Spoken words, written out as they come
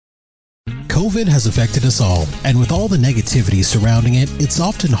COVID has affected us all, and with all the negativity surrounding it, it's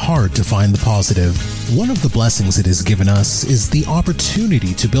often hard to find the positive. One of the blessings it has given us is the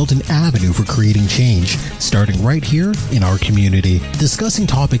opportunity to build an avenue for creating change, starting right here in our community. Discussing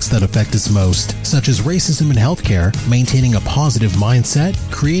topics that affect us most, such as racism in healthcare, maintaining a positive mindset,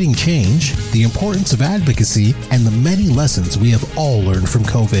 creating change, the importance of advocacy, and the many lessons we have all learned from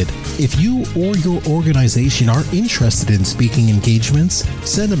COVID. If you or your organization are interested in speaking engagements,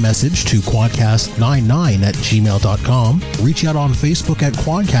 send a message to quadcast99@gmail.com, reach out on Facebook at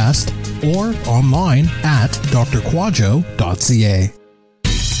Quadcast, or online at drquadjo.ca.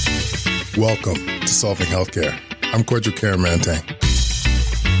 Welcome to Solving Healthcare. I'm Kwadwo Karamantang.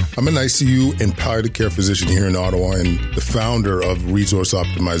 I'm an ICU and palliative care physician here in Ottawa and the founder of Resource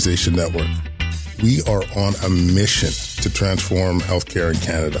Optimization Network. We are on a mission to transform healthcare in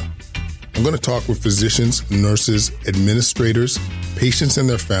Canada. I'm going to talk with physicians, nurses, administrators, patients and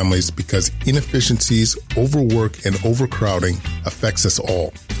their families because inefficiencies, overwork, and overcrowding affects us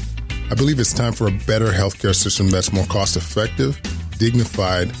all. I believe it's time for a better healthcare system that's more cost-effective,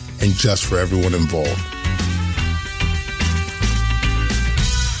 dignified, and just for everyone involved.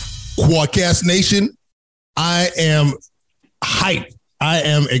 Quadcast Nation, I am hyped. I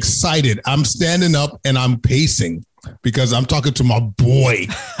am excited. I'm standing up and I'm pacing because I'm talking to my boy,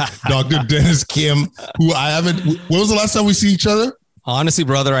 Dr. Dennis Kim, who I haven't. When was the last time we see each other? Honestly,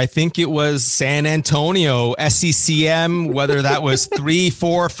 brother, I think it was San Antonio, SCCM, whether that was 3,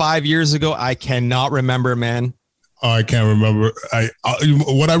 4, 5 years ago. I cannot remember, man. Oh, I can't remember.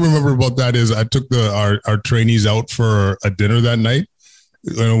 What I remember about that is I took our trainees out for a dinner that night.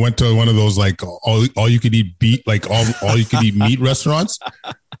 And I went to one of those like all you could eat all you could eat meat restaurants.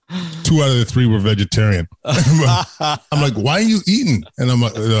 2 out of the 3 were vegetarian. I'm like, why are you eating? And I'm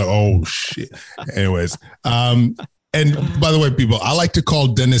like, oh shit. Anyways, and by the way, people, I like to call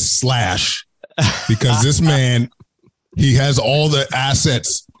Dennis Slash because this man, he has all the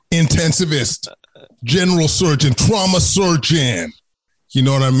assets: intensivist, general surgeon, trauma surgeon. You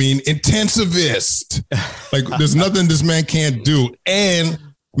know what I mean? Intensivist. Like, there's nothing this man can't do. And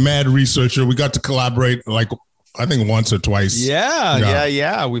mad researcher. We got to collaborate like, I think once or twice.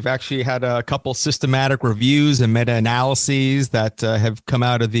 Yeah. We've actually had a couple systematic reviews and meta-analyses that have come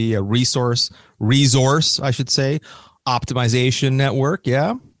out of the resource, I should say, optimization network.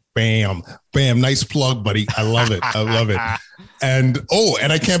 Yeah. Bam. Nice plug, buddy. I love it. And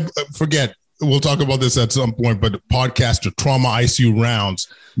I can't forget, we'll talk about this at some point, but podcaster Trauma ICU Rounds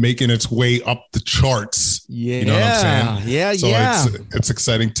making its way up the charts. Yeah. You know what I'm saying? So it's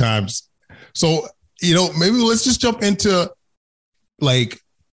exciting times. So, maybe let's just jump into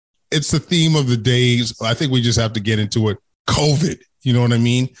it's the theme of the days. I think we just have to get into it. COVID. You know what I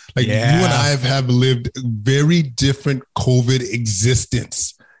mean? You and I have lived very different COVID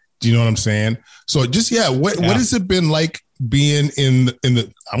existence. Do you know what I'm saying? So just, what has it been like being in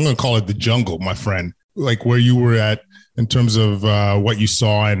the, I'm going to call it the jungle, my friend, like where you were at in terms of what you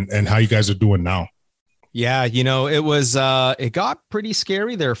saw and how you guys are doing now? Yeah, it was, it got pretty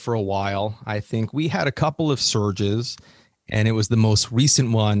scary there for a while. I think we had a couple of surges, and it was the most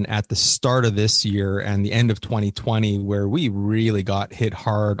recent one at the start of this year and the end of 2020, where we really got hit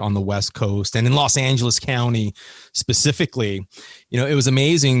hard on the West Coast and in Los Angeles County specifically. It was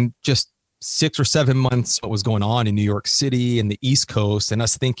amazing just 6 or 7 months what was going on in New York City and the East Coast, and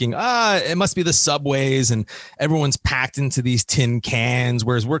us thinking, it must be the subways and everyone's packed into these tin cans,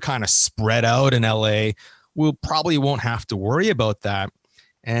 whereas we're kind of spread out in LA. We'll probably won't have to worry about that.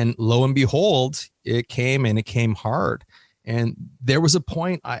 And lo and behold, it came hard. And there was a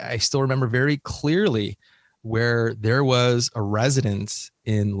point I still remember very clearly where there was a resident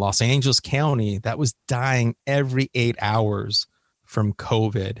in Los Angeles County that was dying every 8 hours from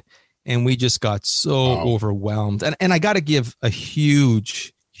COVID. And we just got so overwhelmed. And I got to give a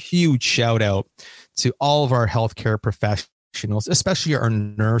huge shout out to all of our healthcare professionals, especially our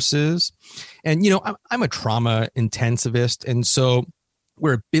nurses. And, I'm a trauma intensivist. And so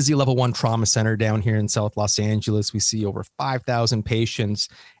we're a busy level 1 trauma center down here in South Los Angeles. We see over 5,000 patients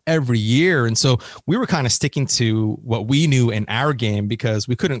every year. And so we were kind of sticking to what we knew in our game because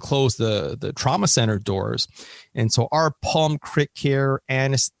we couldn't close the trauma center doors. And so our palm crit care,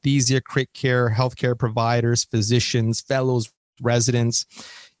 anesthesia crit care, healthcare providers, physicians, fellows, residents,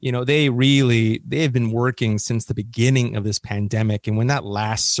 they've been working since the beginning of this pandemic. And when that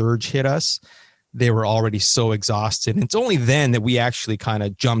last surge hit us, they were already so exhausted. And it's only then that we actually kind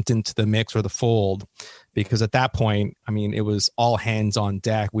of jumped into the mix or the fold, because at that point, it was all hands on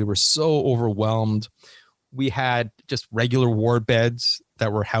deck. We were so overwhelmed. We had just regular ward beds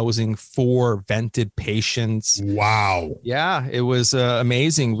that were housing 4 vented patients. Wow. Yeah, it was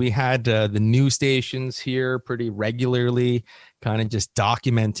amazing. We had the news stations here pretty regularly, kind of just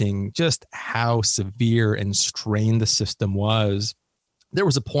documenting just how severe and strained the system was. There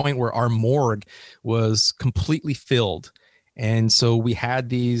was a point where our morgue was completely filled. And so we had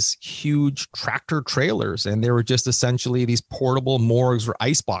these huge tractor trailers, and they were just essentially these portable morgues or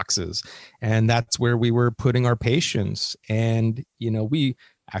ice boxes. And that's where we were putting our patients. And, we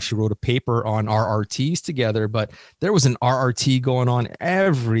actually wrote a paper on RRTs together, but there was an RRT going on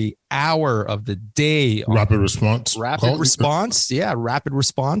every hour of the day. Rapid response. Rapid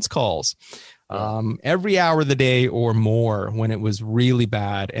response calls. Every hour of the day or more when it was really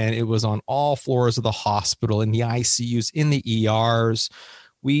bad. And it was on all floors of the hospital, in the ICUs, in the ERs.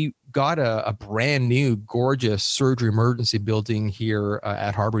 We got a brand new, gorgeous surgery emergency building here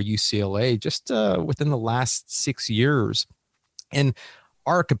at Harbor UCLA just within the last 6 years. And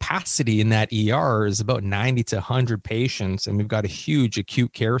our capacity in that ER is about 90 to 100 patients. And we've got a huge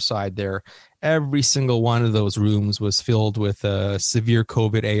acute care side there. Every single one of those rooms was filled with a severe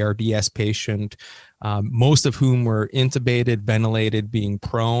COVID ARDS patient, most of whom were intubated, ventilated, being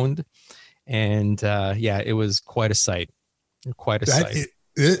proned. And it was quite a sight. Quite a sight.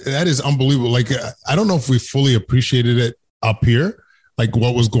 That is unbelievable. Like, I don't know if we fully appreciated it up here, like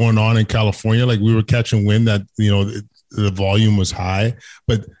what was going on in California. Like, we were catching wind that, the volume was high,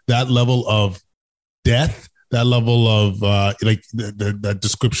 but that level of death, that level of that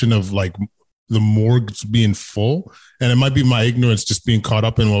description of like the morgues being full, and it might be my ignorance just being caught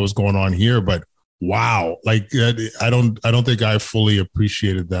up in what was going on here, but wow, like I don't think I fully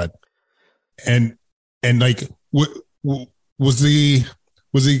appreciated that. And like, was the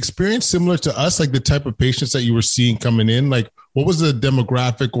experience similar to us, like the type of patients that you were seeing coming in? Like, what was the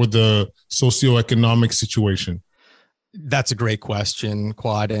demographic or the socioeconomic situation? That's a great question,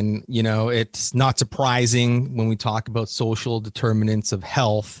 Quad. And, it's not surprising when we talk about social determinants of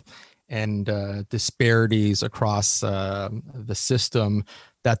health and disparities across the system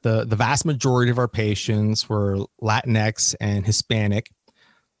that the vast majority of our patients were Latinx and Hispanic,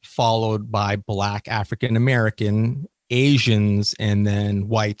 followed by Black, African American, Asians, and then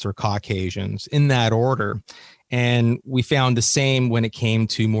whites or Caucasians, in that order. And we found the same when it came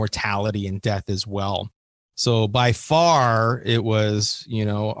to mortality and death as well. So by far, it was,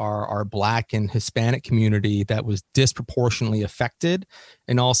 our Black and Hispanic community that was disproportionately affected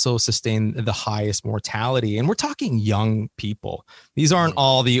and also sustained the highest mortality. And we're talking young people. These aren't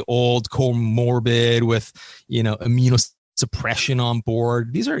all the old comorbid with, immunosuppression on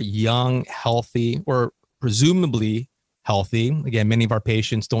board. These are young, healthy, or presumably healthy. Again, many of our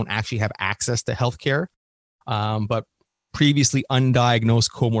patients don't actually have access to healthcare, but previously undiagnosed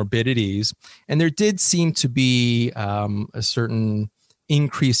comorbidities. And there did seem to be a certain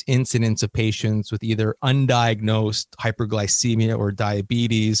increased incidence of patients with either undiagnosed hyperglycemia or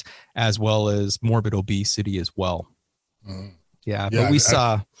diabetes, as well as morbid obesity as well. But we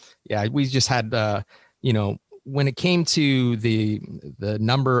just had, when it came to the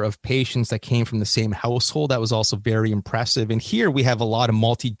number of patients that came from the same household, that was also very impressive. And here we have a lot of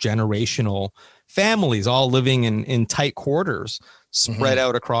multi-generational families all living in tight quarters spread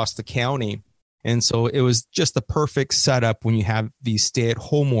out across the county. And so it was just the perfect setup when you have these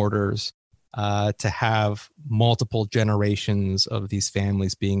stay-at-home orders to have multiple generations of these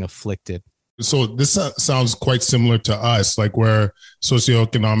families being afflicted. So this sounds quite similar to us, like where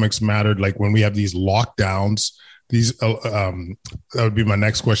socioeconomics mattered, like when we have these lockdowns, these, that would be my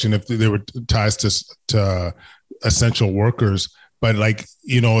next question, if there were ties to essential workers. But like,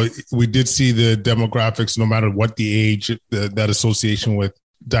 we did see the demographics, no matter what the age, that association with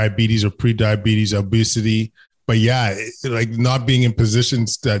diabetes or pre-diabetes, obesity. But yeah, like not being in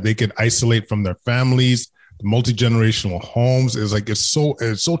positions that they could isolate from their families, multi-generational homes is like, it's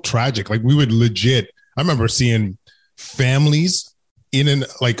so tragic. Like we would legit, I remember seeing families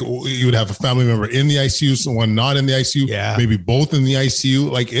like you would have a family member in the ICU, someone not in the ICU, maybe both in the ICU.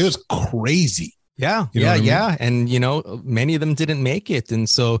 Like it was crazy. Yeah. And, many of them didn't make it. And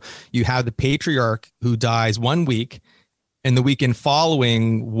so you have the patriarch who dies one week, and the weekend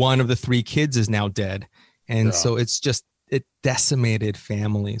following, one of the 3 kids is now dead. And so it decimated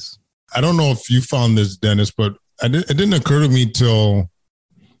families. I don't know if you found this, Dennis, but it didn't occur to me till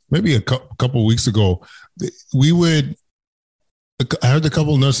maybe a couple of weeks ago. I heard a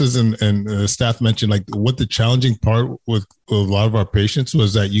couple of nurses and staff mention like what the challenging part with a lot of our patients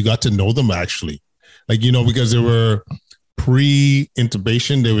was that you got to know them actually. Like, because they were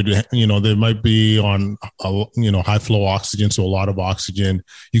pre-intubation, they would, they might be on, high flow oxygen. So a lot of oxygen,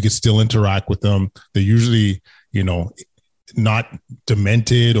 you could still interact with them. They usually, not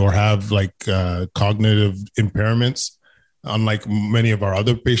demented or have like cognitive impairments. Unlike many of our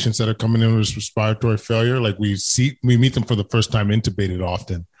other patients that are coming in with respiratory failure, like we meet them for the first time intubated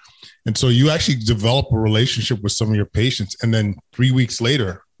often. And so you actually develop a relationship with some of your patients, and then 3 weeks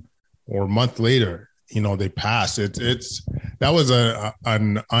later or a month later, they pass. That was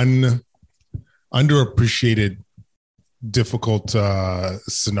an underappreciated, difficult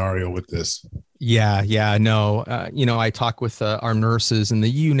scenario with this. Yeah, no. I talk with our nurses in the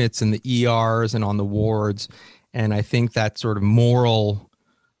units and the ERs and on the wards. And I think that sort of moral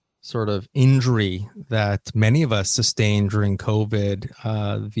sort of injury that many of us sustained during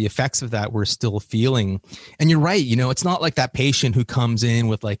COVID, the effects of that we're still feeling. And you're right. It's not like that patient who comes in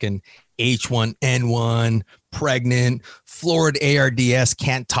with like an H1N1, pregnant, florid ARDS,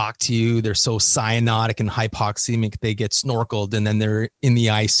 can't talk to you. They're so cyanotic and hypoxemic, they get snorkeled, and then they're in the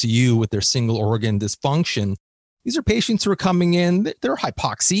ICU with their single organ dysfunction. These are patients who are coming in, they're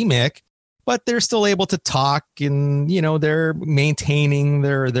hypoxemic, but they're still able to talk, and they're maintaining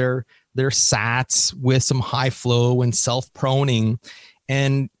their SATs with some high flow and self-proning.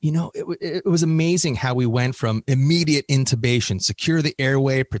 And it was amazing how we went from immediate intubation, secure the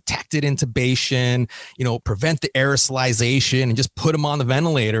airway, protected intubation, prevent the aerosolization, and just put them on the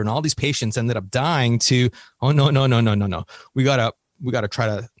ventilator. And all these patients ended up dying to, oh no, we gotta try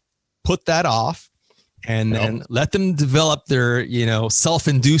to put that off. And then let them develop their,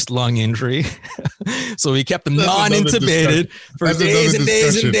 self-induced lung injury. So we kept them non-intubated for days and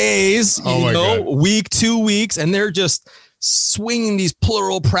days and days, week, 2 weeks, and they're just swinging these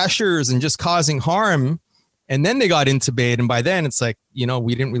pleural pressures and just causing harm. And then they got intubated. And by then it's like,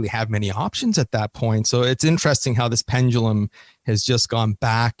 we didn't really have many options at that point. So it's interesting how this pendulum has just gone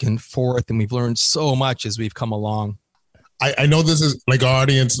back and forth. And we've learned so much as we've come along. I know this is like our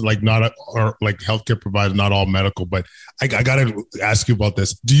audience, like not or like healthcare providers, not all medical, but I got to ask you about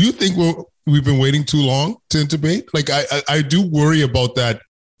this. Do you think we've been waiting too long to intubate? Like I do worry about that.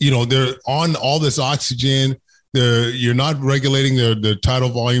 They're on all this oxygen. You're not regulating the tidal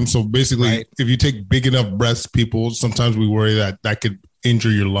volume. So basically, If you take big enough breaths, sometimes we worry that could injure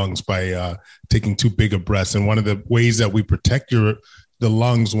your lungs by taking too big of breaths. And one of the ways that we protect the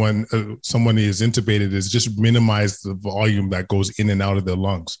lungs when someone is intubated is just minimize the volume that goes in and out of the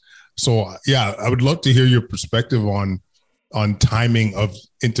lungs. So yeah, I would love to hear your perspective on timing of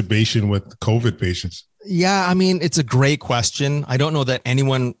intubation with COVID patients. Yeah, I mean, it's a great question. I don't know that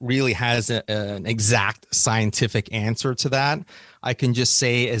anyone really has an exact scientific answer to that. I can just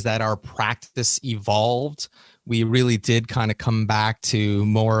say is that our practice evolved. We really did kind of come back to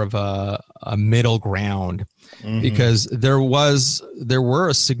more of a middle ground. Mm-hmm. Because there were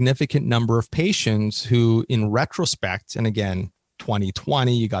a significant number of patients who, in retrospect, and again,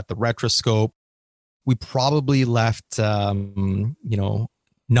 2020, you got the retroscope, we probably left, not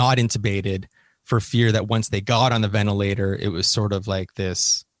intubated for fear that once they got on the ventilator, it was sort of like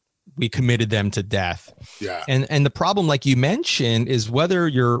this, we committed them to death. Yeah. And the problem, like you mentioned, is whether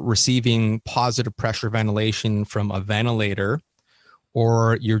you're receiving positive pressure ventilation from a ventilator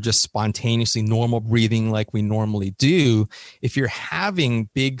or you're just spontaneously normal breathing like we normally do, if you're having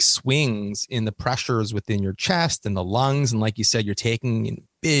big swings in the pressures within your chest and the lungs, and like you said, you're taking in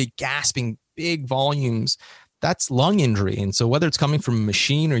big, gasping, big volumes, that's lung injury. And so whether it's coming from a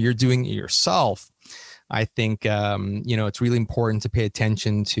machine or you're doing it yourself, I think, it's really important to pay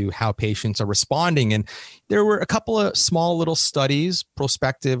attention to how patients are responding. And there were a couple of small little studies,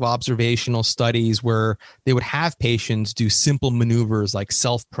 prospective observational studies, where they would have patients do simple maneuvers like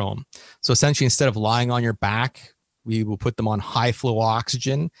self-prone. So essentially, instead of lying on your back, we will put them on high flow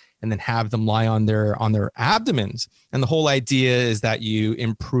oxygen and then have them lie on their abdomens. And the whole idea is that you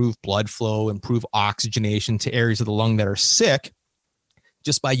improve blood flow, improve oxygenation to areas of the lung that are sick,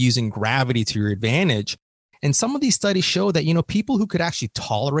 just by using gravity to your advantage. And some of these studies show that, people who could actually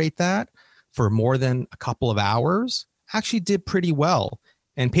tolerate that for more than a couple of hours actually did pretty well.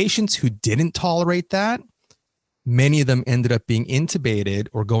 And patients who didn't tolerate that, many of them ended up being intubated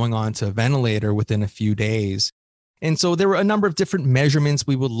or going on to a ventilator within a few days. And so there were a number of different measurements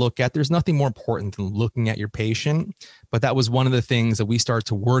we would look at. There's nothing more important than looking at your patient, but that was one of the things that we started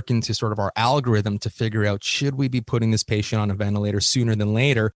to work into sort of our algorithm to figure out, should we be putting this patient on a ventilator sooner than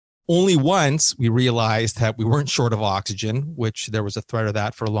later? Only once we realized that we weren't short of oxygen, which there was a threat of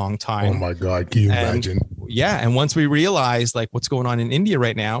that for a long time. Oh my God, can you imagine? Yeah, and once we realized like what's going on in India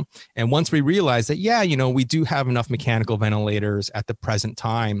right now, and once we realized that, we do have enough mechanical ventilators at the present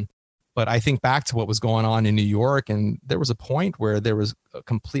time. But I think back to what was going on in New York, and there was a point where there was a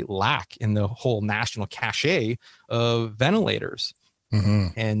complete lack in the whole national cachet of ventilators. Mm-hmm.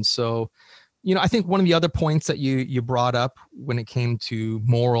 And so I think one of the other points that you brought up when it came to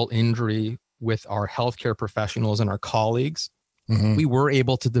moral injury with our healthcare professionals and our colleagues, we were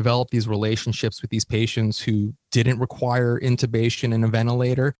able to develop these relationships with these patients who didn't require intubation and a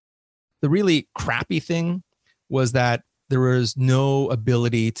ventilator. The really crappy thing was that there was no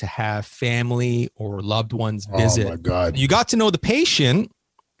ability to have family or loved ones visit. Oh my God. You got to know the patient,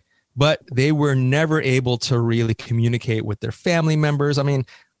 but they were never able to really communicate with their family members. I mean,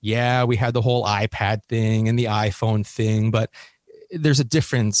 yeah, we had the whole iPad thing and the iPhone thing, but there's a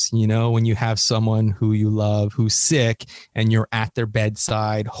difference, when you have someone who you love, who's sick, and you're at their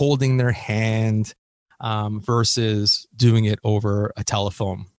bedside holding their hand versus doing it over a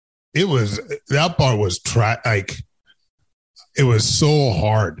telephone. That part was it was so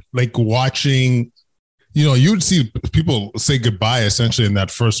hard. Like watching, you would see people say goodbye essentially in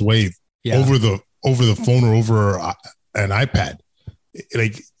that first wave over the phone or over an iPad.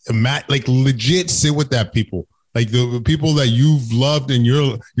 Like legit sit with that people. Like the people that you've loved and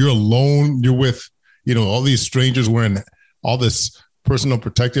you're alone, you're with, all these strangers wearing all this personal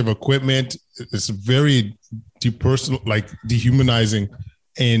protective equipment. It's very dehumanizing,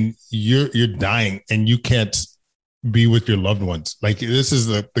 and you're dying and you can't be with your loved ones. Like this is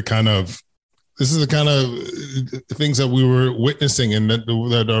the kind of things that we were witnessing and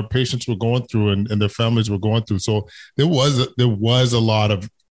that our patients were going through and their families were going through. So there was a lot of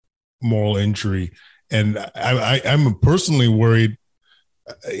moral injury. And I'm personally worried,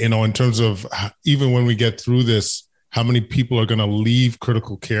 in terms of even when we get through this, how many people are going to leave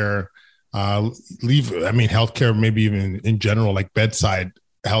critical care, healthcare, maybe even in general, like bedside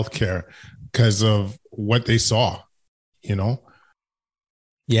healthcare, because of what they saw,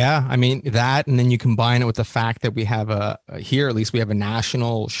 Yeah, I mean that, and then you combine it with the fact that we have here at least we have a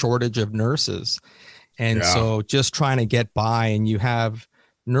national shortage of nurses, and so just trying to get by, and you have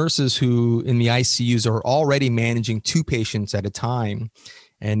nurses who in the ICUs are already managing 2 patients at a time,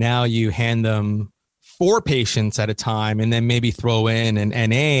 and now you hand them 4 patients at a time, and then maybe throw in an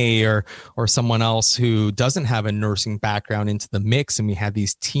NA or someone else who doesn't have a nursing background into the mix, and we have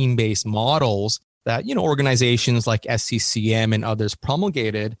these team-based models that organizations like SCCM and others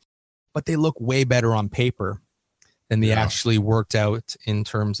promulgated, but they look way better on paper than they actually worked out in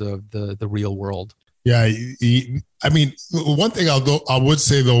terms of the real world. Yeah, I mean, one thing I would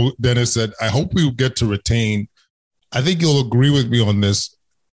say though, Dennis, that I hope we get to retain. I think you'll agree with me on this.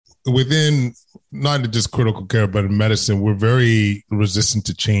 Within not just critical care, but in medicine, we're very resistant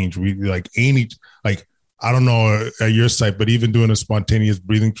to change. We I don't know at your site, but even doing a spontaneous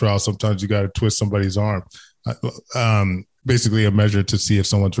breathing trial, sometimes you got to twist somebody's arm. Basically a measure to see if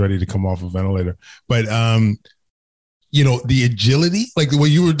someone's ready to come off a ventilator. But the agility, like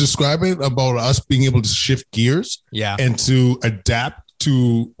what you were describing about us being able to shift gears and to adapt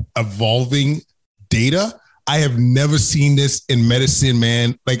to evolving data. I have never seen this in medicine,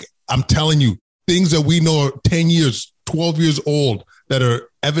 man. Like I'm telling you, things that we know are 10 years, 12 years old that are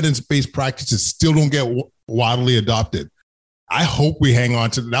evidence-based practices still don't get widely adopted. I hope we hang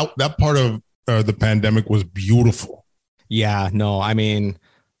on to that. That part of the pandemic was beautiful. Yeah, no, I mean,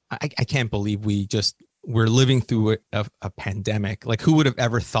 I can't believe we're living through a pandemic. Like who would have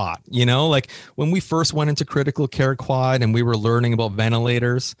ever thought, like when we first went into critical care quad and we were learning about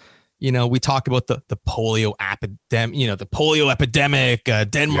ventilators, we talk about the polio epidemic, the polio epidemic,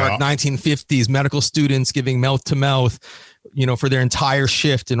 Denmark, 1950s, medical students giving mouth to mouth, for their entire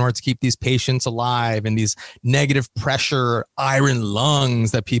shift in order to keep these patients alive, and these negative pressure iron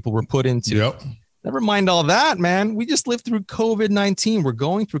lungs that people were put into. Yep. Never mind all that, man. We just lived through COVID-19. We're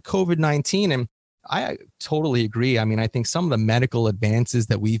going through COVID-19, and I totally agree. I mean, I think some of the medical advances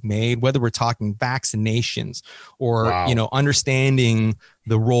that we've made, whether we're talking vaccinations or, understanding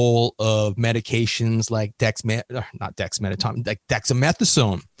the role of medications like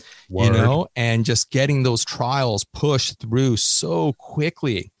dexamethasone, and just getting those trials pushed through so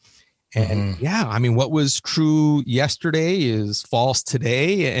quickly. And I mean, what was true yesterday is false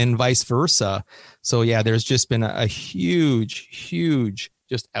today and vice versa. So there's just been a huge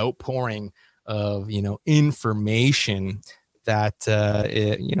just outpouring of information that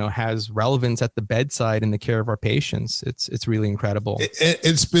has relevance at the bedside in the care of our patients. It's really incredible.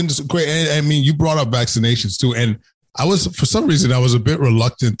 It's been great. And I mean, you brought up vaccinations too, and for some reason I was a bit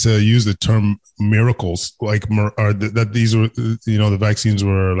reluctant to use the term miracles, that these were the vaccines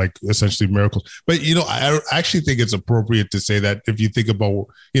were like essentially miracles. But I actually think it's appropriate to say that if you think about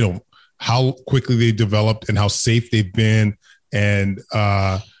how quickly they developed and how safe they've been, and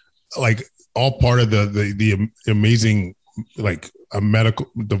all part of the amazing medical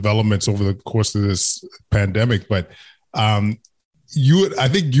developments over the course of this pandemic. But I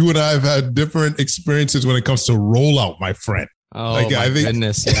think you and I have had different experiences when it comes to rollout, my friend. Oh, my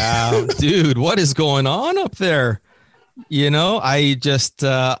goodness. Yeah. Dude, what is going on up there? I just,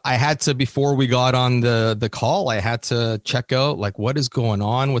 I had to, before we got on the call, I had to check out like what is going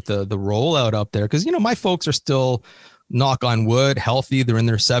on with the rollout up there. Cause my folks are still, knock on wood, healthy. They're in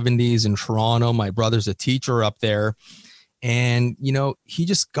their 70s in Toronto. My brother's a teacher up there. And, he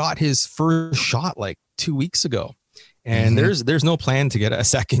just got his first shot like 2 weeks ago. And there's no plan to get a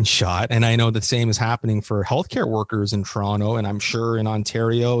second shot. And I know the same is happening for healthcare workers in Toronto, and I'm sure in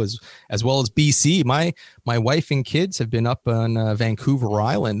Ontario as well as BC. My wife and kids have been up on Vancouver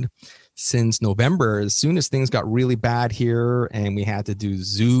Island since November. As soon as things got really bad here and we had to do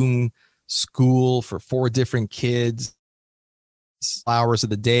Zoom school for 4 different kids, hours of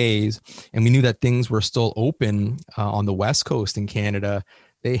the days, and we knew that things were still open on the West Coast in Canada,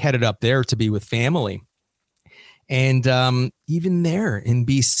 they headed up there to be with family. And even there in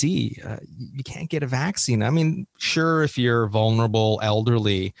BC, you can't get a vaccine. I mean, sure, if you're vulnerable,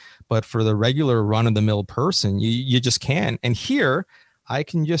 elderly, but for the regular run-of-the-mill person, you just can't. And here, I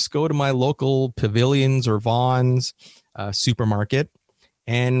can just go to my local Pavilions or Vaughn's supermarket,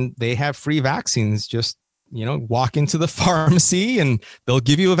 and they have free vaccines. Just, walk into the pharmacy, and they'll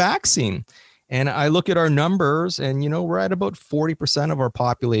give you a vaccine. And I look at our numbers and, we're at about 40% of our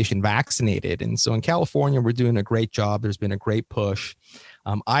population vaccinated. And so in California, we're doing a great job. There's been a great push.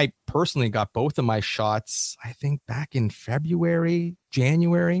 I personally got both of my shots, I think back in February,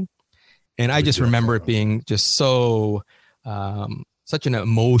 January. And I just remember it being just so, such an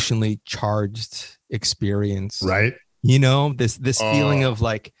emotionally charged experience. Right. This feeling of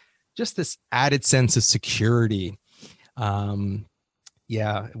like, just this added sense of security.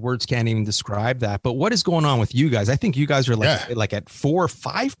 Yeah, words can't even describe that. But what is going on with you guys? I think you guys are like at 4 or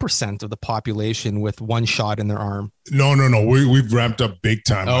 5% of the population with one shot in their arm. No. We've ramped up big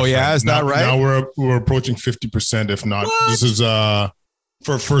time. Oh yeah, friend. Is that right? Now we're approaching 50%, if not. What? This is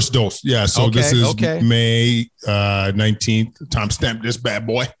for first dose. Yeah. So this is May 19th. Timestamp this bad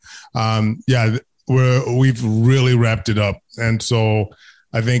boy. We've really wrapped it up, and so.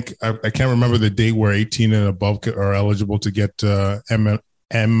 I think I can't remember the date where 18 and above are eligible to get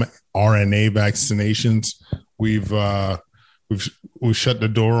mRNA vaccinations. We've shut the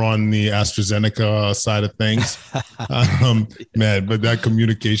door on the AstraZeneca side of things, man. But that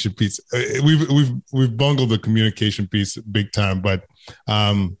communication piece, we've bungled the communication piece big time. But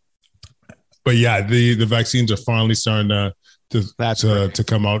yeah, the vaccines are finally starting to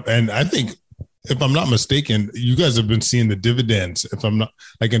come out, and I think. If I'm not mistaken, you guys have been seeing the dividends. If I'm not,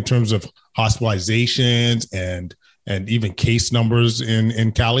 like in terms of hospitalizations and even case numbers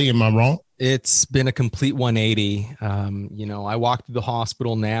in Cali, am I wrong? It's been a complete 180. I walk through the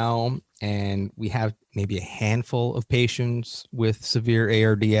hospital now, and we have maybe a handful of patients with severe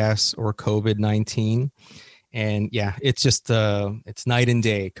ARDS or COVID-19. And yeah, it's just it's night and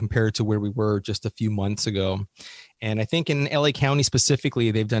day compared to where we were just a few months ago. And I think in LA County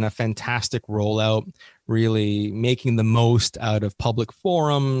specifically, they've done a fantastic rollout, really making the most out of public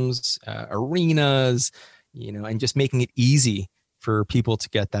forums, arenas, and just making it easy for people to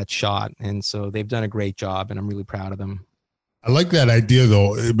get that shot. And so they've done a great job, and I'm really proud of them. I like that idea,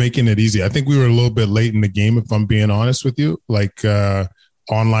 though, making it easy. I think we were a little bit late in the game, if I'm being honest with you, like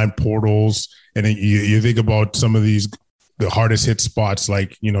online portals. And you think about some of the hardest hit spots,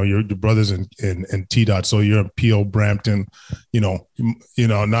 like, your brothers in T-Dot. So you're in Peel, Brampton,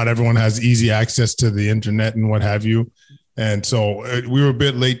 not everyone has easy access to the internet and what have you. And so we were a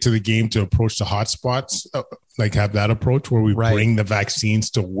bit late to the game to approach the hotspots, like have that approach where we bring the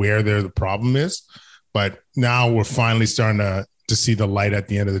vaccines to where the problem is. But now we're finally starting to see the light at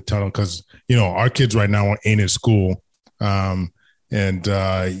the end of the tunnel, because, our kids right now ain't in school. We have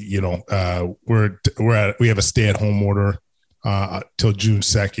a stay-at-home order till June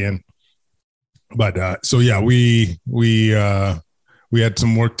 2nd. But so yeah, we had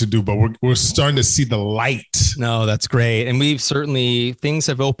some work to do, but we're starting to see the light. No, that's great. And things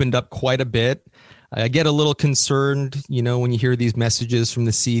have opened up quite a bit. I get a little concerned, when you hear these messages from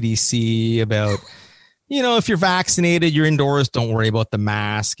the CDC about, if you're vaccinated, you're indoors, don't worry about the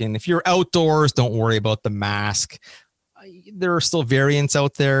mask. And if you're outdoors, don't worry about the mask. There are still variants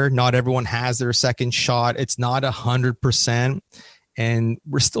out there. Not everyone has their second shot. It's not 100%. And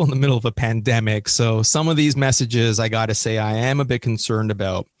we're still in the middle of a pandemic. So some of these messages, I got to say, I am a bit concerned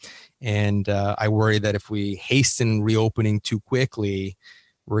about. And I worry that if we hasten reopening too quickly,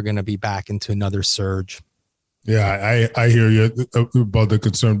 we're going to be back into another surge. Yeah, I hear you about the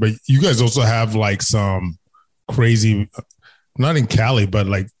concern. But you guys also have like some crazy, not in Cali, but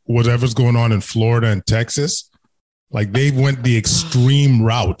like whatever's going on in Florida and Texas. Like they went the extreme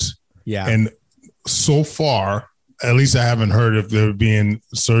route. Yeah. And so far, at least I haven't heard of there being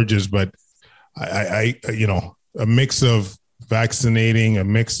surges, but I a mix of vaccinating, a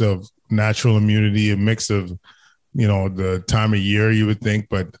mix of natural immunity, a mix of, the time of year you would think,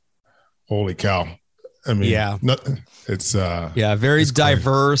 but holy cow. I mean, it's very it's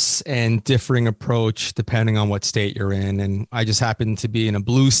diverse and differing approach depending on what state you're in. And I just happen to be in a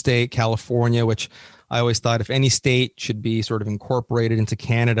blue state, California, which I always thought if any state should be sort of incorporated into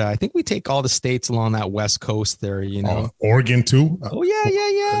Canada. I think we take all the states along that west coast there, Oregon too. Oh yeah.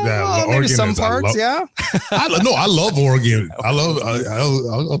 Well, maybe some parts, yeah. I love Oregon.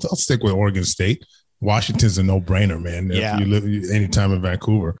 I'll stick with Oregon State. Washington's a no-brainer, man. If you live anytime in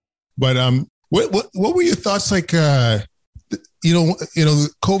Vancouver. But what were your thoughts? Like, COVID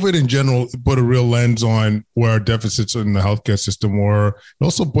in general put a real lens on where our deficits in the healthcare system were. It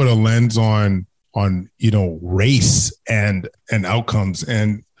also put a lens on race and outcomes.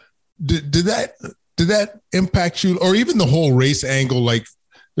 And did that impact you, or even the whole race angle? Like,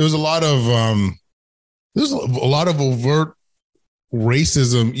 there was a lot of overt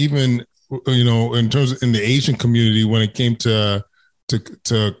racism, even in terms in the Asian community when it came to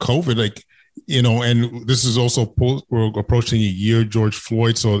COVID. Like, and this is also we're approaching a year, George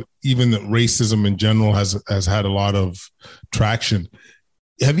Floyd. So even the racism in general has had a lot of traction.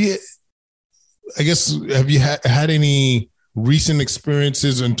 Have you had any recent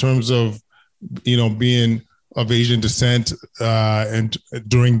experiences in terms of, being of Asian descent and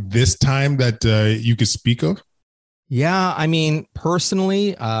during this time that you could speak of? Yeah, I mean,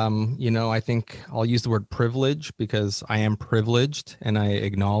 personally, I think I'll use the word privilege because I am privileged and I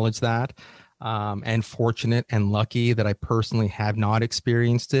acknowledge that. And fortunate and lucky that I personally have not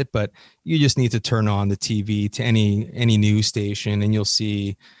experienced it. But you just need to turn on the TV to any news station and you'll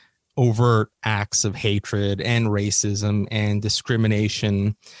see overt acts of hatred and racism and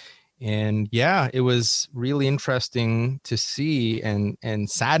discrimination. And yeah, it was really interesting to see and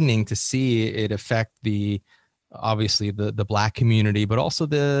saddening to see it affect obviously the Black community, but also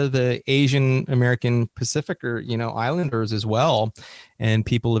the Asian American Pacific or, Islanders as well, and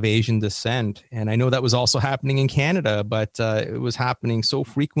people of Asian descent. And I know that was also happening in Canada, but it was happening so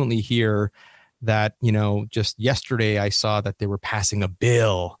frequently here that, just yesterday I saw that they were passing a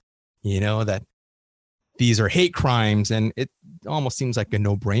bill, that these are hate crimes. And it almost seems like a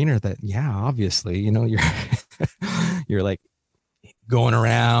no-brainer that, obviously, you're like going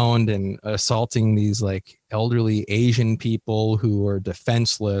around and assaulting these like elderly Asian people who are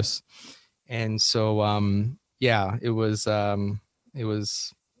defenseless. And so, it was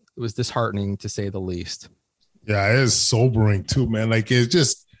disheartening to say the least. Yeah, it is sobering too, man. Like, it's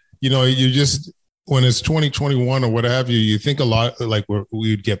just, when it's 2021 or what have you, you think a lot like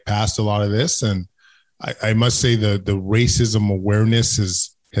we'd get past a lot of this. And I must say the racism awareness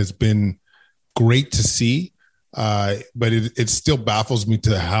has been great to see. But it still baffles me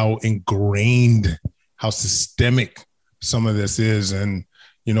to how ingrained, how systemic some of this is. And,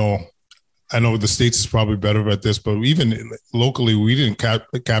 I know the States is probably better at this, but even locally, we didn't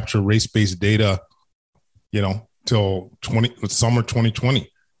capture race-based data, till summer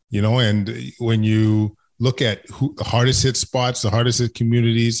 2020, and when you look at the hardest hit spots, the hardest hit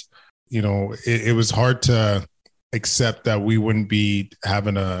communities, it was hard to accept that we wouldn't be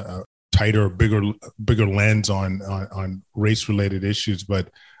having a tighter, bigger lens on race-related issues. But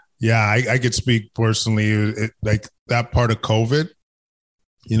yeah, I could speak personally, like that part of COVID,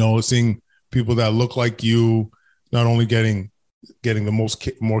 seeing people that look like you, not only getting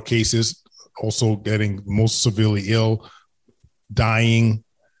the more cases, also getting most severely ill, dying,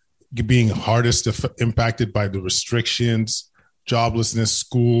 being hardest impacted by the restrictions, joblessness,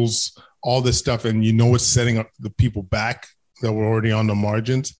 schools, all this stuff. And it's setting up the people back that were already on the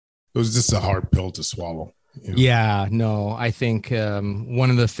margins. It was just a hard pill to swallow. Yeah, no, I think one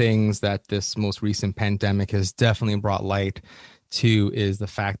of the things that this most recent pandemic has definitely brought light to is the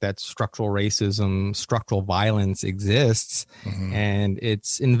fact that structural racism, structural violence exists, and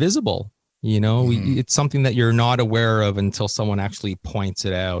it's invisible. It's something that you're not aware of until someone actually points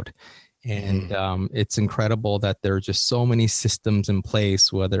it out. And it's incredible that there are just so many systems in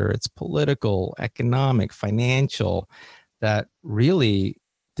place, whether it's political, economic, financial, that really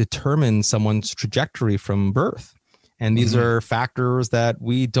determine someone's trajectory from birth. And these are factors that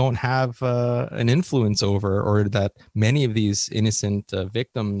we don't have an influence over, or that many of these innocent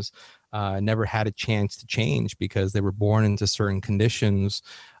victims never had a chance to change because they were born into certain conditions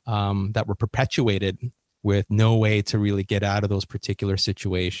that were perpetuated with no way to really get out of those particular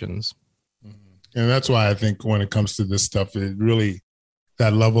situations. And that's why I think when it comes to this stuff, it really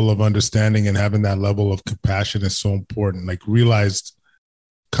that level of understanding and having that level of compassion is so important. Like realized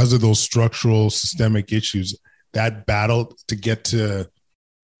because of those structural systemic issues, that battle to get to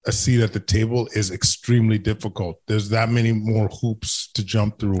a seat at the table is extremely difficult. There's that many more hoops to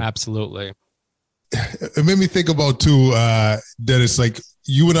jump through. Absolutely. It made me think about too, that it's like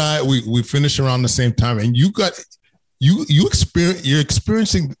you and I, we finished around the same time, and you're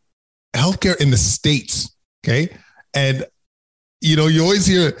experiencing healthcare in the States. Okay. And you always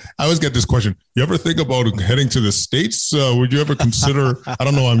hear, I always get this question. You ever think about heading to the States? Would you ever consider, I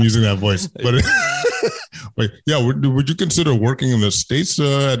don't know why I'm using that voice, but yeah, would you consider working in the States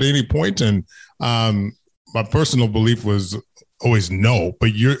at any point? And my personal belief was always no,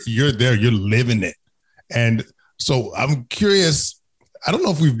 but you're there, you're living it. And so I'm curious, I don't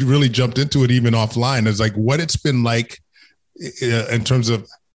know if we've really jumped into it even offline. It's like what it's been like in terms of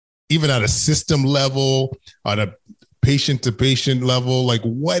even at a system level, on a patient-to-patient level, like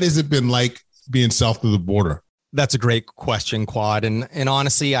what has it been like being south of the border? That's a great question, Quad. And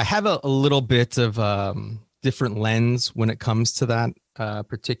honestly, I have a little bit of different lens when it comes to that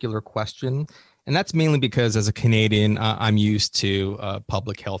particular question. And that's mainly because as a Canadian, I'm used to a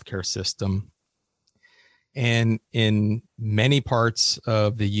public healthcare system. And in many parts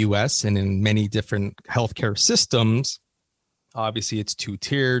of the US and in many different healthcare systems, obviously, it's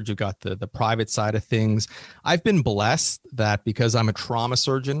two-tiered. You've got the private side of things. I've been blessed that because I'm a trauma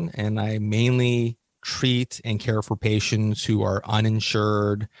surgeon and I mainly treat and care for patients who are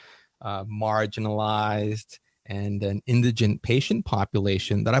uninsured, marginalized, and an indigent patient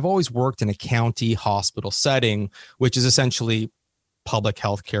population, that I've always worked in a county hospital setting, which is essentially public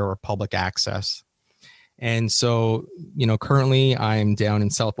healthcare or public access. And so, currently I'm down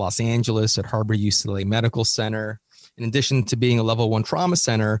in South Los Angeles at Harbor UCLA Medical Center. In addition to being a level 1 trauma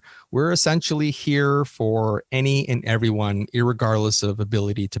center, we're essentially here for any and everyone, irregardless of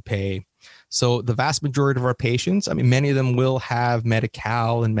ability to pay. So the vast majority of our patients, many of them will have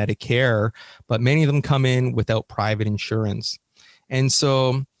Medi-Cal and Medicare, but many of them come in without private insurance. And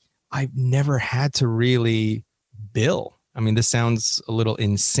so I've never had to really bill. This sounds a little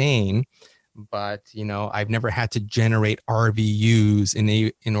insane, but I've never had to generate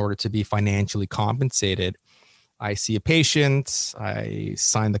RVUs in order to be financially compensated. I see a patient, I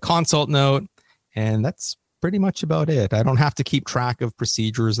sign the consult note, and that's pretty much about it. I don't have to keep track of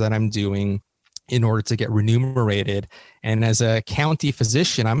procedures that I'm doing in order to get remunerated. And as a county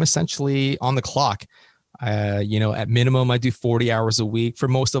physician, I'm essentially on the clock. At minimum, I do 40 hours a week. For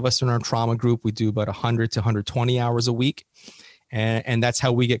most of us in our trauma group, we do about 100 to 120 hours a week. And that's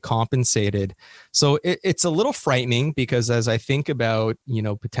how we get compensated. So it's a little frightening because as I think about,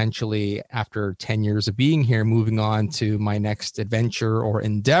 potentially after 10 years of being here, moving on to my next adventure or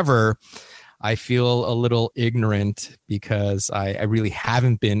endeavor, I feel a little ignorant because I really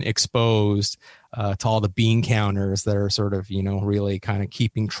haven't been exposed to all the bean counters that are sort of, really kind of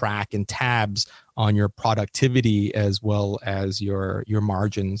keeping track and tabs on your productivity as well as your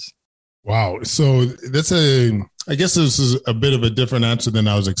margins. Wow. So I guess this is a bit of a different answer than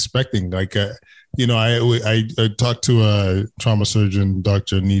I was expecting. Like, I talked to a trauma surgeon,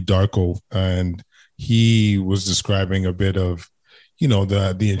 Dr. Nee Darko, and he was describing a bit of,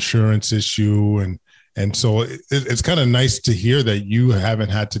 the insurance issue. And so it's kind of nice to hear that you haven't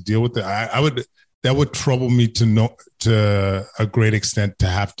had to deal with it. That would trouble me to a great extent to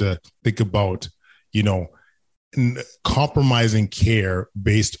have to think about, compromising care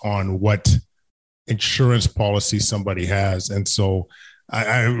based on what insurance policy somebody has. And so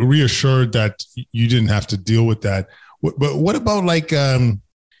I'm reassured that you didn't have to deal with that. But what about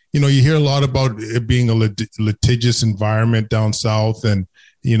you hear a lot about it being a litigious environment down south and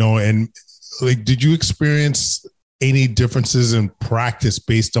did you experience any differences in practice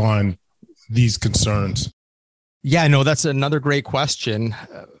based on these concerns? Yeah, no, that's another great question.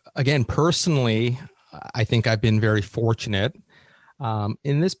 Again, personally, I think I've been very fortunate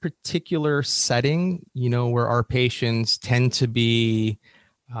in this particular setting, where our patients tend to be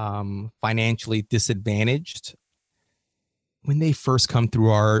financially disadvantaged. When they first come through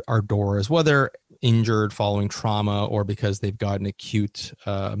our doors, whether injured following trauma or because they've got an acute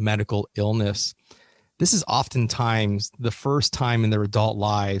medical illness, this is oftentimes the first time in their adult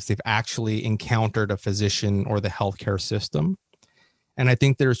lives they've actually encountered a physician or the healthcare system. And I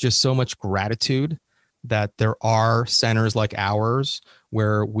think there's just so much gratitude that there are centers like ours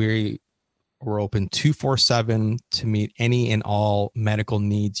where we're open 24/7 to meet any and all medical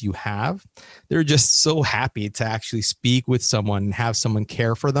needs you have. They're just so happy to actually speak with someone and have someone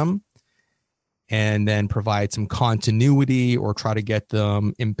care for them and then provide some continuity or try to get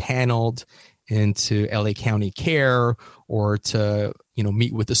them impaneled into LA County care or to,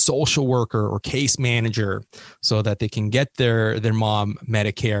 meet with a social worker or case manager so that they can get their mom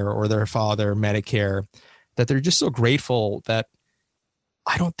Medicare or their father Medicare, that they're just so grateful that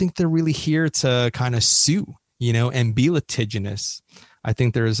I don't think they're really here to kind of sue, and be litigious. I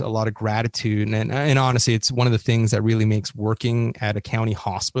think there's a lot of gratitude. And honestly, it's one of the things that really makes working at a county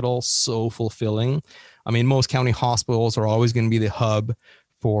hospital so fulfilling. I mean, most county hospitals are always going to be the hub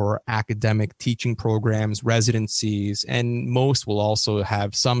for academic teaching programs, residencies, and most will also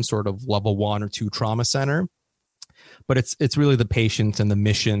have some sort of level 1 or 2 trauma center. But it's really the patients and the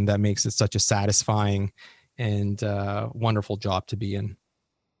mission that makes it such a satisfying and wonderful job to be in.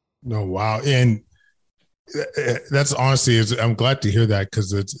 No, wow. And that's honestly, I'm glad to hear that,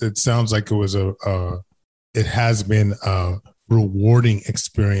 because it sounds like it has been a rewarding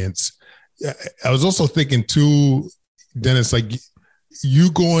experience. I was also thinking too, Dennis, like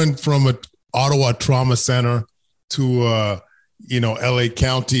you going from a Ottawa Trauma Center to LA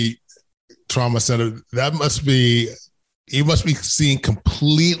County Trauma Center, you must be seeing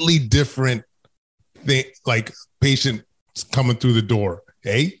completely different like patients coming through the door.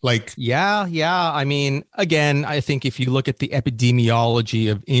 Hey, yeah. I mean, again, I think if you look at the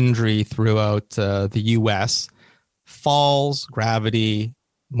epidemiology of injury throughout the U.S., falls, gravity,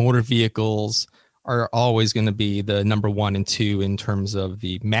 motor vehicles are always going to be the number 1 and 2 in terms of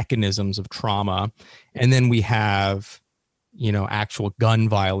the mechanisms of trauma. And then we have, actual gun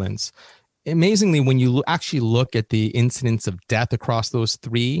violence. Amazingly, when you actually look at the incidence of death across those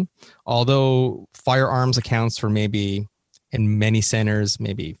 3, although firearms accounts for maybe in many centers,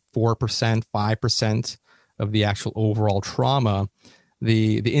 maybe 4%, 5% of the actual overall trauma,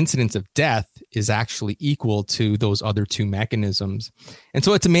 the incidence of death is actually equal to those other 2 mechanisms. And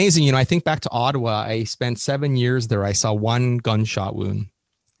so it's amazing. I think back to Ottawa, I spent 7 years there. I saw 1 gunshot wound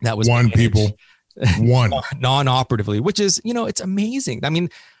that was one people, one non-operatively, which is, it's amazing. I mean,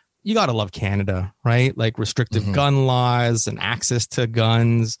 you got to love Canada, right? Like restrictive gun laws and access to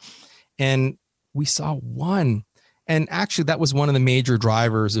guns. And we saw 1. And actually, that was one of the major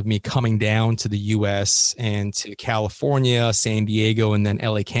drivers of me coming down to the U.S. and to California, San Diego, and then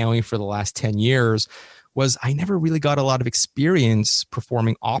LA County for the last 10 years, was I never really got a lot of experience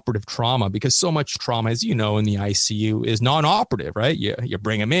performing operative trauma, because so much trauma, as you know, in the ICU is non-operative, right? You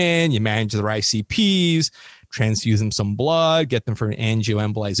bring them in, you manage their ICPs, transfuse them some blood, get them for an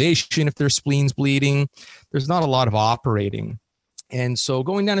angioembolization if their spleen's bleeding. There's not a lot of operating. And so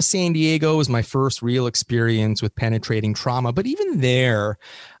going down to San Diego was my first real experience with penetrating trauma. But even there,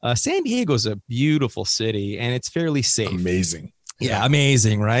 San Diego is a beautiful city and it's fairly safe. Amazing. Yeah,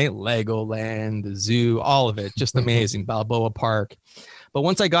 amazing, right? Legoland, the zoo, all of it, just amazing. Balboa Park. But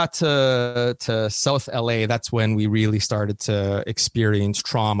once I got to South LA, that's when we really started to experience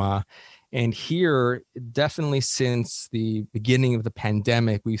trauma. And here, definitely since the beginning of the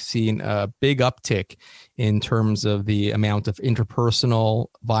pandemic, we've seen a big uptick in terms of the amount of interpersonal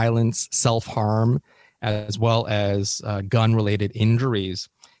violence, self-harm, as well as gun-related injuries.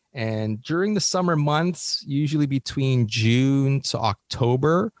 And during the summer months, usually between June to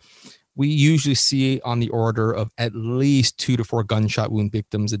October, we usually see on the order of at least 2 to 4 gunshot wound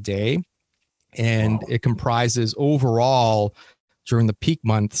victims a day. And it comprises overall, during the peak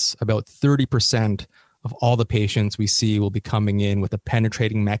months, about 30% of all the patients we see will be coming in with a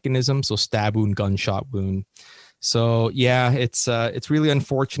penetrating mechanism, so stab wound, gunshot wound. So yeah, it's really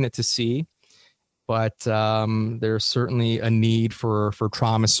unfortunate to see, but there's certainly a need for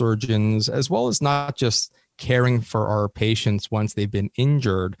trauma surgeons, as well as not just caring for our patients once they've been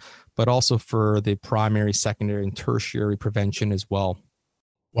injured, but also for the primary, secondary, and tertiary prevention as well.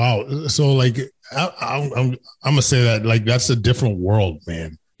 Wow. So like, I'm gonna say that like, that's a different world,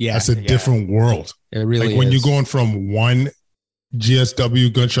 man. Yeah. That's a different world. It really like when is. you're going from 1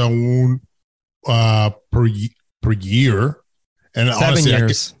 GSW gunshot wound per year. And 7 honestly,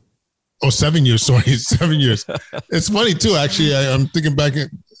 years. 7 years. Sorry. 7 years. It's funny too. Actually, I'm thinking back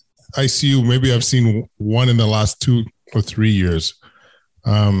at ICU. Maybe I've seen 1 in the last 2 or 3 years.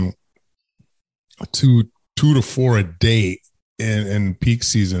 2 to 4 a day in peak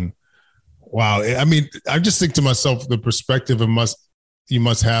season. Wow. I mean, I just think to myself, the perspective you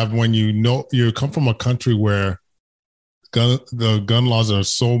must have when you come from a country where the gun laws are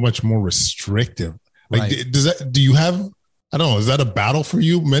so much more restrictive. Like, right. Do you have, I don't know, is that a battle for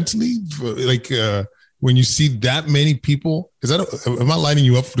you mentally? Like, when you see that many people, am I lining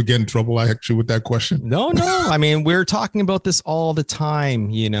you up to get in trouble actually with that question? No. I mean, we're talking about this all the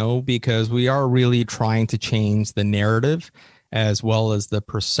time, because we are really trying to change the narrative as well as the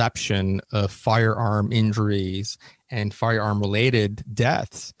perception of firearm injuries and firearm related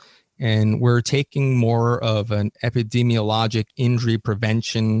deaths. And we're taking more of an epidemiologic injury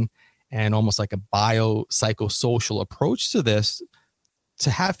prevention and almost like a biopsychosocial approach to this, to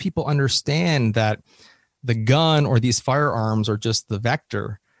have people understand that the gun or these firearms are just the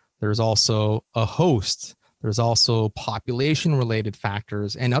vector. There's also a host. There's also population related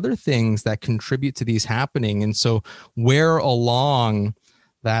factors and other things that contribute to these happening. And so where along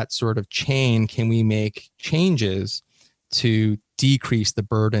that sort of chain can we make changes to decrease the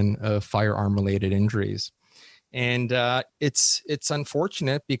burden of firearm related injuries? And it's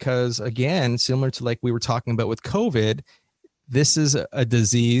unfortunate because, again, similar to like we were talking about with COVID, this is a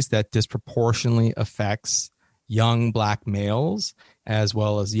disease that disproportionately affects young Black males, as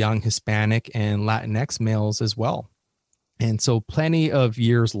well as young Hispanic and Latinx males as well. And so plenty of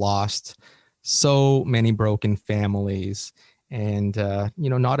years lost, so many broken families. And,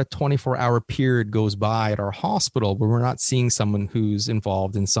 not a 24-hour period goes by at our hospital where we're not seeing someone who's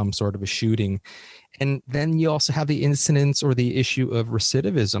involved in some sort of a shooting. And then you also have the incidence or the issue of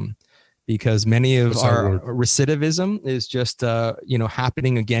recidivism, because many of our recidivism is just,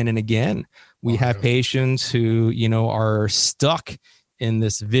 happening again and again. We have patients who, are stuck in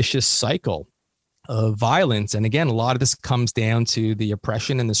this vicious cycle of violence. And again, a lot of this comes down to the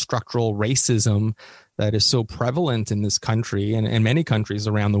oppression and the structural racism that is so prevalent in this country and many countries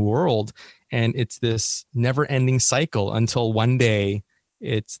around the world. And it's this never-ending cycle until one day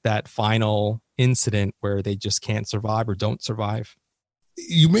it's that final incident where they just can't survive or don't survive.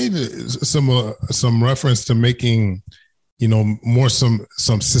 You made some reference to making, more some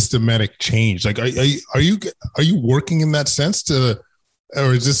systematic change. Like, are you working in that sense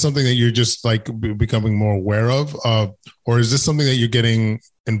or is this something that you're just like becoming more aware of, or is this something that you're getting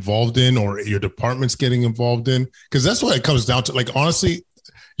involved in, or your department's getting involved in? Because that's what it comes down to. Like, honestly,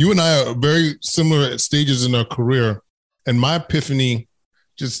 you and I are very similar at stages in our career, and my epiphany,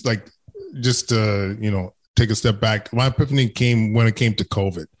 take a step back. My epiphany came when it came to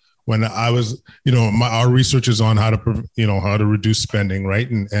COVID, when I was, our research is on how to reduce spending, right,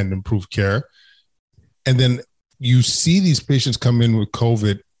 and improve care, and then you see these patients come in with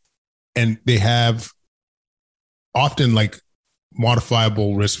COVID, and they have often like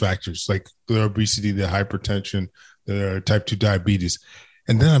modifiable risk factors, like their obesity, their hypertension, their type 2 diabetes.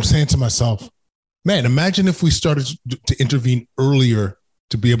 And then I'm saying to myself, man, imagine if we started to intervene earlier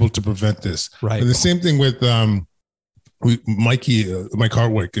to be able to prevent this. Right. And the same thing with Mike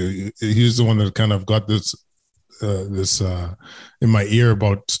Hartwick. He's the one that kind of got this in my ear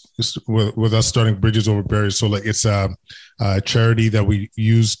about with us starting Bridges Over Barriers. So like it's a charity that we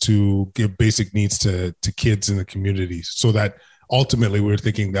use to give basic needs to kids in the community, so that ultimately we're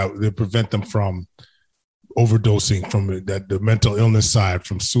thinking that they prevent them from overdosing, from the mental illness side,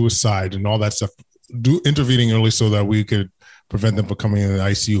 from suicide and all that stuff, intervening early so that we could prevent them from coming in the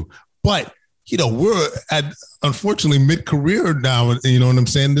ICU. But we're at, unfortunately, mid-career now, you know what I'm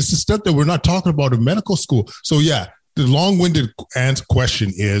saying? This is stuff that we're not talking about in medical school. So yeah, the long-winded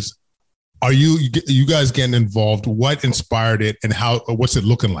question is, are you guys getting involved? What inspired it, and what's it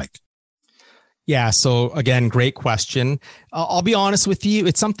looking like? Yeah. So again, great question. I'll be honest with you.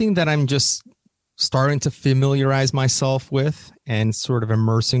 It's something that I'm just starting to familiarize myself with and sort of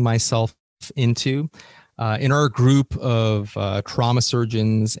immersing myself into. In our group of trauma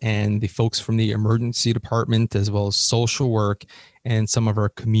surgeons and the folks from the emergency department, as well as social work and some of our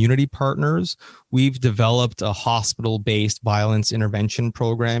community partners, we've developed a hospital-based violence intervention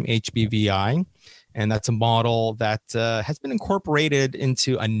program, HBVI. And that's a model that has been incorporated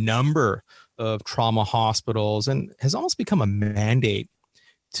into a number of trauma hospitals and has almost become a mandate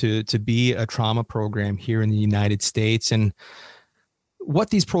to be a trauma program here in the United States. And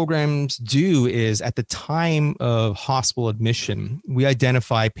what these programs do is, at the time of hospital admission, we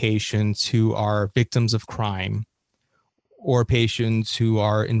identify patients who are victims of crime or patients who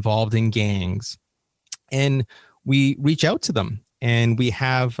are involved in gangs, and we reach out to them. And we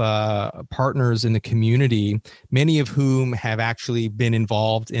have partners in the community, many of whom have actually been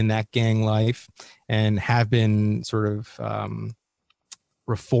involved in that gang life and have been sort of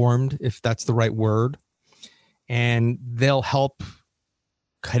reformed, if that's the right word. And they'll help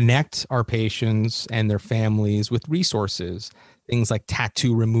connect our patients and their families with resources, things like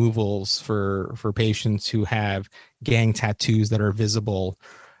tattoo removals for patients who have gang tattoos that are visible,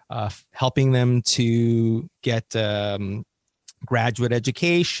 helping them to get graduate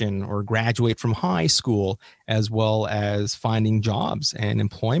education or graduate from high school, as well as finding jobs and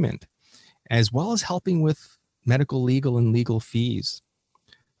employment, as well as helping with medical, legal, and legal fees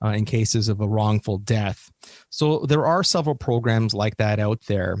in cases of a wrongful death. So there are several programs like that out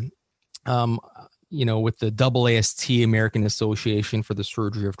there. with the AAST, American Association for the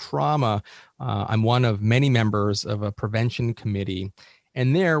Surgery of Trauma, I'm one of many members of a prevention committee.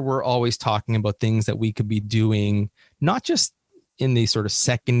 And there we're always talking about things that we could be doing, not just in the sort of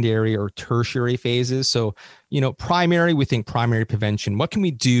secondary or tertiary phases. So, primary, we think primary prevention. What can we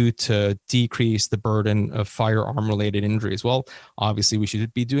do to decrease the burden of firearm related injuries? Well, obviously we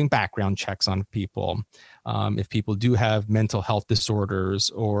should be doing background checks on people. If people do have mental health disorders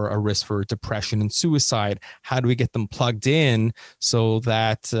or a risk for depression and suicide, how do we get them plugged in so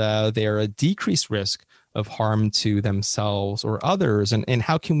that they're a decreased risk of harm to themselves or others? And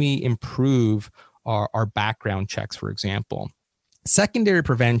how can we improve our background checks, for example? Secondary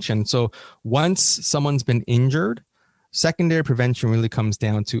prevention. So once someone's been injured, secondary prevention really comes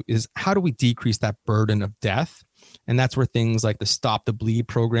down to is how do we decrease that burden of death? And that's where things like the Stop the Bleed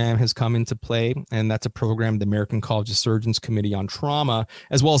program has come into play. And that's a program, the American College of Surgeons Committee on Trauma,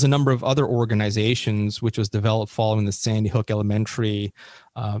 as well as a number of other organizations, which was developed following the Sandy Hook Elementary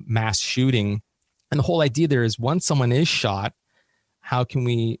mass shooting. And the whole idea there is once someone is shot, how can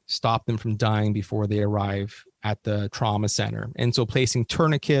we stop them from dying before they arrive at the trauma center? And so placing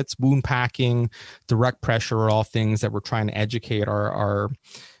tourniquets, wound packing, direct pressure are all things that we're trying to educate our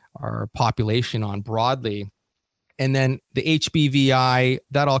population on broadly. And then the HBVI,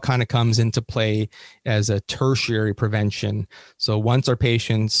 that all kind of comes into play as a tertiary prevention. So once our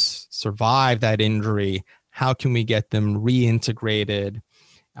patients survive that injury, how can we get them reintegrated?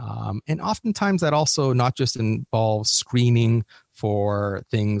 And oftentimes that also not just involves screening for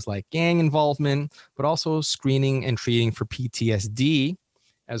things like gang involvement, but also screening and treating for PTSD,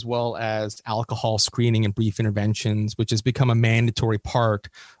 as well as alcohol screening and brief interventions, which has become a mandatory part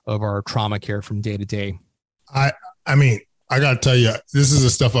of our trauma care from day to day. I mean, I got to tell you, this is the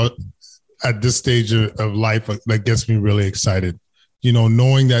stuff at this stage of life that gets me really excited.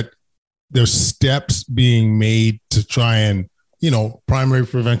 Knowing that there's steps being made to try and, primary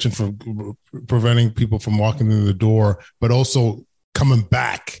prevention for preventing people from walking in the door, but also coming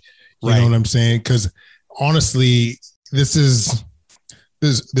back. You know what I'm saying? Because honestly, there's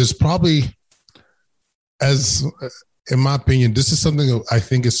probably, as in my opinion, this is something that I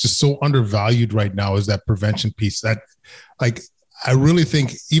think is just so undervalued right now, is that prevention piece. That, like, I really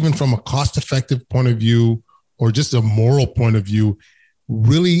think even from a cost-effective point of view or just a moral point of view,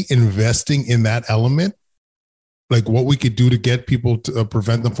 really investing in that element, like what we could do to get people to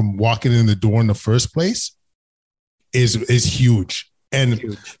prevent them from walking in the door in the first place, is huge. And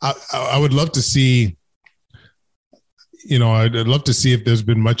huge. I would love to see, I'd love to see if there's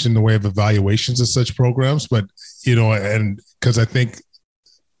been much in the way of evaluations of such programs, but, and because I think,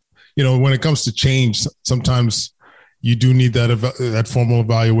 when it comes to change, sometimes you do need that formal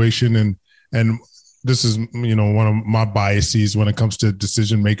evaluation. And this is, one of my biases when it comes to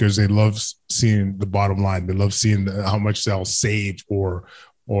decision makers. They love seeing the bottom line. They love seeing how much they'll save or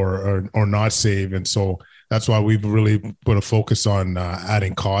not save. And so that's why we've really put a focus on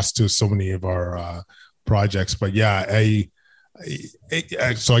adding cost to so many of our projects. But yeah,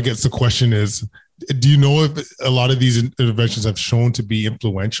 so I guess the question is, do you know if a lot of these interventions have shown to be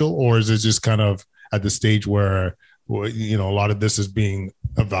influential, or is it just kind of at the stage where, a lot of this is being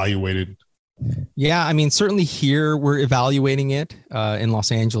evaluated? Yeah, I mean, certainly here we're evaluating it in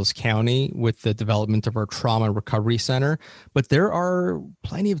Los Angeles County with the development of our trauma recovery center. But there are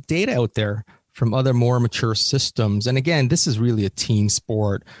plenty of data out there from other more mature systems. And again, this is really a team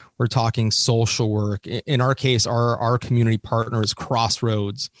sport. We're talking social work. In our case, our community partners,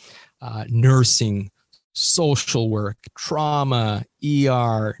 Crossroads, nursing, social work, trauma,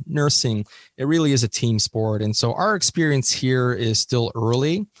 ER, nursing. It really is a team sport. And so our experience here is still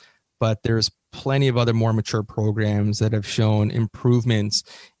early, but there's plenty of other more mature programs that have shown improvements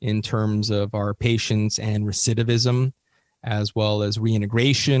in terms of our patients and recidivism, as well as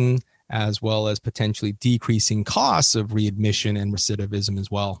reintegration, as well as potentially decreasing costs of readmission and recidivism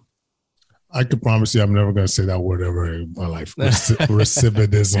as well. I can promise you I'm never going to say that word ever in my life.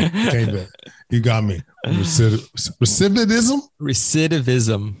 Recidivism. Okay, you got me. Recidivism?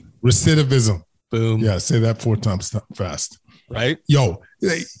 Recidivism. Boom. Yeah, say that 4 times fast. Right? Yo,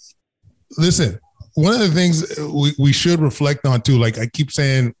 listen, one of the things we should reflect on too, like I keep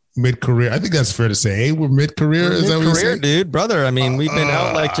saying mid-career. I think that's fair to say. Hey, we're mid-career. Is that what you're saying? Dude, brother. I mean, we've been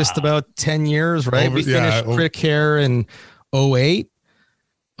out like just about 10 years, right? We finished Crick Hair in 08,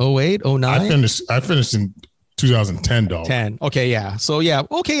 09. I finished in 2010, dog. 10. Okay, yeah. So yeah.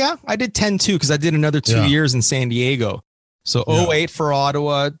 Okay, yeah. I did 10 too, because I did another 2 years in San Diego. So 08 for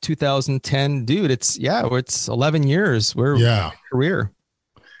Ottawa, 2010. Dude, it's 11 years. We're career.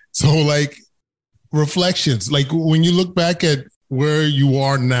 So like reflections, like when you look back at where you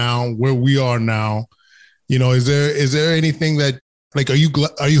are now, where we are now, is there anything that, like, are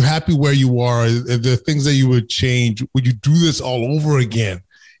you happy where you are? Are there things that you would change? Would you do this all over again?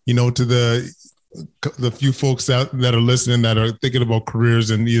 To the few folks that are listening that are thinking about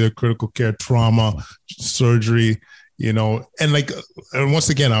careers in either critical care, trauma, surgery, and once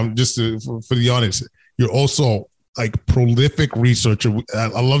again, I'm just for the audience, you're also like prolific researcher.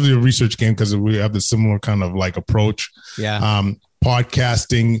 I love your research game because we have the similar kind of like approach. Yeah.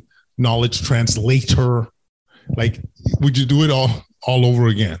 Podcasting, knowledge translator. Like, would you do it all over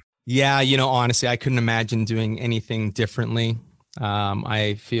again? Yeah. Honestly, I couldn't imagine doing anything differently.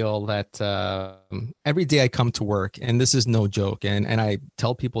 I feel that every day I come to work, and this is no joke, and I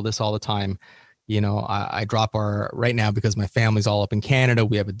tell people this all the time. I drop right now, because my family's all up in Canada,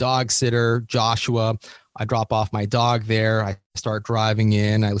 we have a dog sitter, Joshua. I drop off my dog there. I start driving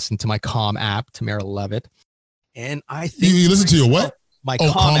in. I listen to my Calm app, Tamara Levitt. And I think you listen to your what? My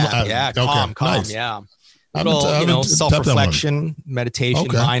Calm app. Yeah, Calm. Nice. Yeah. Little, self-reflection, meditation,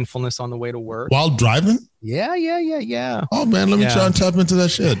 mindfulness on the way to work. While driving? Yeah. Oh man, let me try and tap into that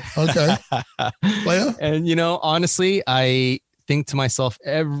shit. Okay. Player. And honestly, I think to myself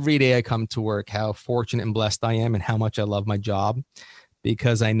every day I come to work how fortunate and blessed I am and how much I love my job,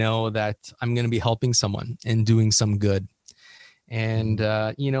 because I know that I'm going to be helping someone and doing some good. And,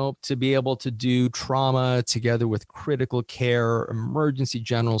 to be able to do trauma together with critical care, emergency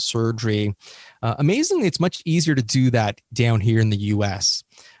general surgery, amazingly, it's much easier to do that down here in the US,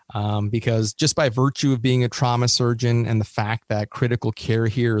 because just by virtue of being a trauma surgeon and the fact that critical care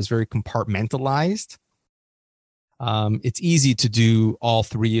here is very compartmentalized, it's easy to do all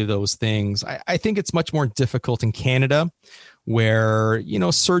three of those things. I think it's much more difficult in Canada, where,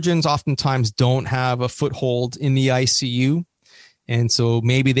 surgeons oftentimes don't have a foothold in the ICU. And so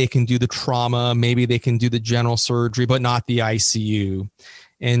maybe they can do the trauma, maybe they can do the general surgery, but not the ICU.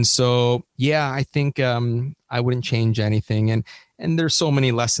 And so, yeah, I think I wouldn't change anything. And there's so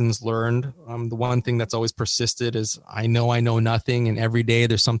many lessons learned. The one thing that's always persisted is I know nothing. And every day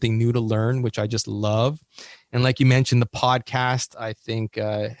there's something new to learn, which I just love. And like you mentioned, the podcast, I think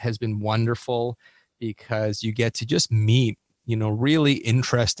has been wonderful, because you get to just meet, really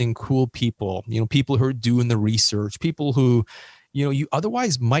interesting, cool people, people who are doing the research, people who, you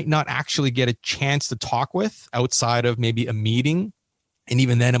otherwise might not actually get a chance to talk with outside of maybe a meeting. And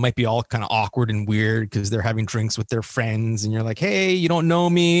even then it might be all kind of awkward and weird because they're having drinks with their friends and you're like, hey, you don't know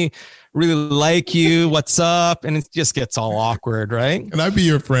me, really like you, what's up? And it just gets all awkward, right? Can I be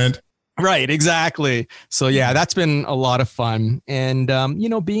your friend? Right, exactly. So yeah, that's been a lot of fun. And,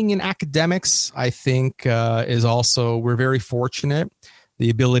 being in academics, I think is also, we're very fortunate. The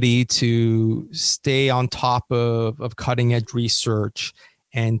ability to stay on top of cutting edge research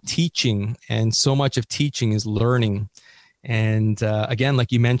and teaching. And so much of teaching is learning. And again,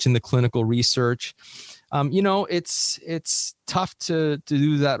 like you mentioned, the clinical research, it's tough to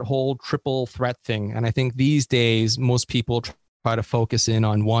do that whole triple threat thing. And I think these days, most people try to focus in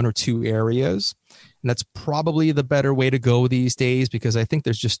on one or two areas. And that's probably the better way to go these days, because I think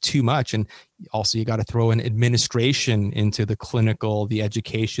there's just too much. And also you got to throw in administration into the clinical, the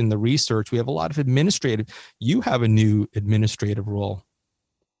education, the research. We have a lot of administrative. You have a new administrative role.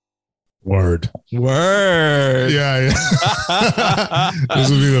 Word. Yeah. This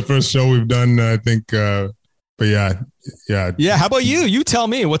will be the first show we've done, I think. But yeah. How about you? You tell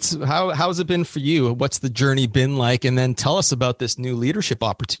me how's it been for you? What's the journey been like? And then tell us about this new leadership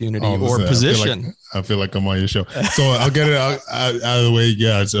opportunity or position. I feel like I'm on your show. So I'll get it out of the way.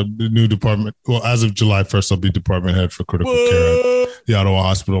 Yeah, it's a new department. Well, as of July 1st, I'll be department head for critical care at the Ottawa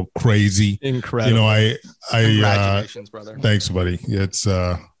Hospital. Crazy. Incredible. Congratulations, brother. Thanks, buddy. It's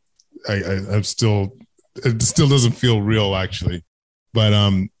I'm still, it still doesn't feel real actually, but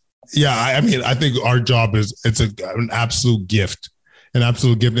yeah, I think our job it's an absolute gift, And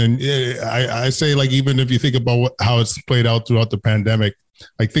I say, like, even if you think about how it's played out throughout the pandemic,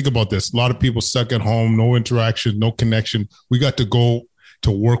 like, think about this. A lot of people stuck at home, no interaction, no connection. We got to go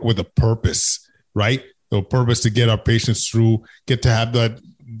to work with a purpose, right? A purpose to get our patients through, get to have that,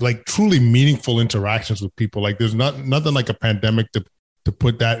 like, truly meaningful interactions with people. Like, there's nothing like a pandemic to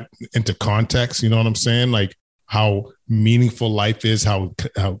put that into context. You know what I'm saying? Like, how meaningful life is, how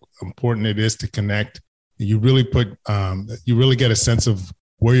important it is to connect. You really you really get a sense of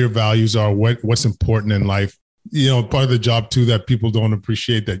where your values are, what's important in life. You know, part of the job too that people don't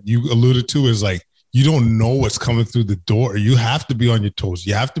appreciate that you alluded to is, like, you don't know what's coming through the door. You have to be on your toes.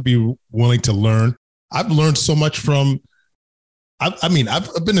 You have to be willing to learn. I've learned so much from, I've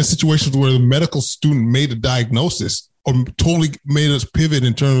been in situations where the medical student made a diagnosis or totally made us pivot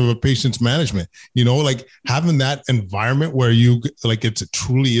in terms of a patient's management. You know, like having that environment where you like it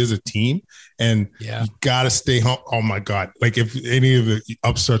truly is a team, and you gotta stay humble. Oh my God! Like if any of the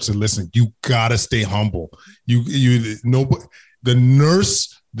upstarts are listening, you gotta stay humble. You know, the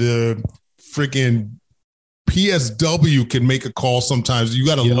nurse, the freaking PSW can make a call sometimes. You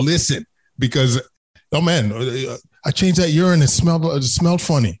gotta listen because, oh man, I changed that urine. It smelled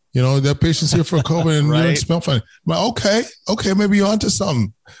funny. You know, that patient's here for COVID and urine smelled funny. I'm like, okay, maybe you're onto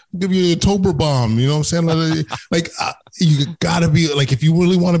something. I'll give you a Tober bomb. You know what I'm saying? Like you gotta be like, if you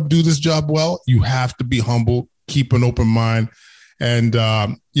really want to do this job well, you have to be humble, keep an open mind. And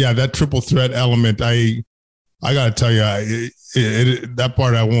that triple threat element, I gotta tell you, that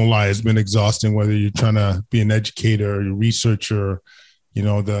part, I won't lie, has been exhausting, whether you're trying to be an educator or a researcher, you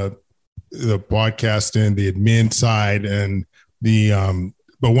know, the podcasting, the admin side, and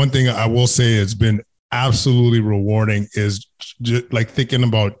but one thing I will say has been absolutely rewarding is just like thinking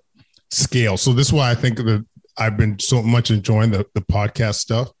about scale. So this is why I think that I've been so much enjoying the podcast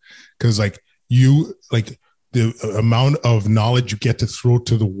stuff, because like the amount of knowledge you get to throw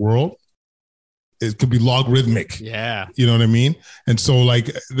to the world, it could be logarithmic. Yeah. You know what I mean? And so like,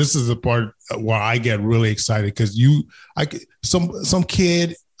 this is the part where I get really excited, because some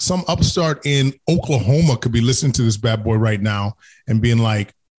kid, some upstart in Oklahoma could be listening to this bad boy right now and being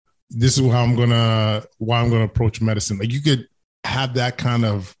like, this is why I'm going to approach medicine. Like you could have that kind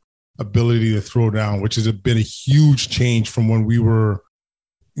of ability to throw down, which has been a huge change from when we were,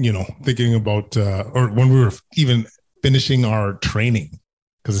 you know, thinking about, or when we were even finishing our training,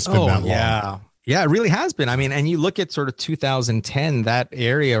 because it's been that long. Yeah, it really has been. I mean, and you look at sort of 2010, that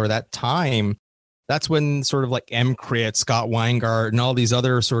area or that time, that's when sort of like MCRIT, Scott Weingart, and all these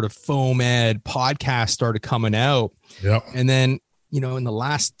other sort of FOAMed podcasts started coming out. Yep. And then, you know, in the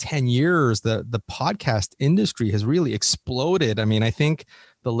last 10 years, the podcast industry has really exploded. I mean, I think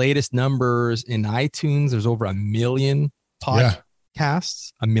the latest numbers in iTunes, there's over 1 million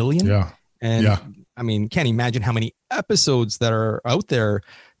podcasts, 1 million. Yeah. And I mean, can't imagine how many episodes that are out there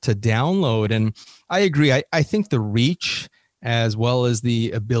to download. And I agree. I think the reach, as well as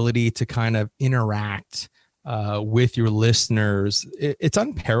the ability to kind of interact with your listeners, it's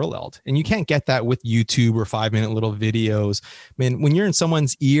unparalleled. And you can't get that with YouTube or 5-minute little videos. I mean, when you're in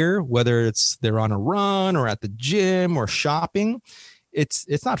someone's ear, whether it's they're on a run or at the gym or shopping,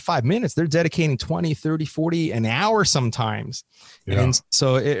 it's not 5 minutes. They're dedicating 20, 30, 40, an hour sometimes. Yeah. And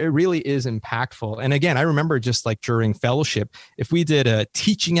so it really is impactful. And again, I remember just like during fellowship, if we did a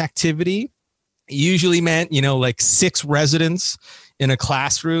teaching activity, it usually meant, you know, like 6 residents in a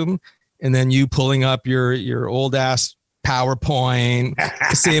classroom, and then you pulling up your old ass PowerPoint,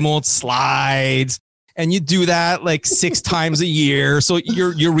 the same old slides. And you do that like 6 times a year. So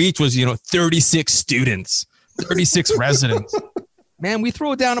your reach was, you know, 36 students, 36 residents. Man, we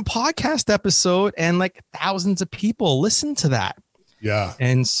throw down a podcast episode and like thousands of people listen to that. Yeah.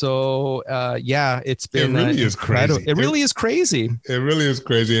 And so, it's been, it really is crazy. It really is crazy. It really is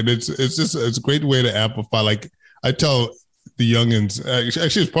crazy. And it's a great way to amplify. Like I tell the youngins,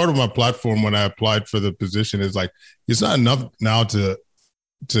 actually it's part of my platform when I applied for the position, is like, it's not enough now to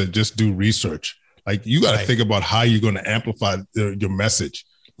just do research. Like you got to think about how you're going to amplify your message.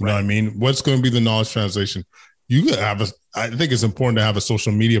 You know what I mean? What's going to be the knowledge translation? I think it's important to have a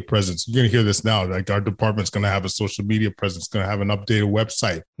social media presence. You're going to hear this now. Like our department's going to have a social media presence, going to have an updated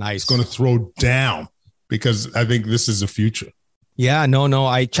website. Nice. It's going to throw down, because I think this is the future. Yeah, no.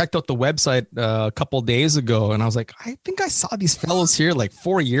 I checked out the website a couple of days ago, and I was like, I think I saw these fellows here like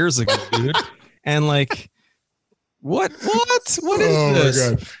 4 years ago, dude. And like, what is this?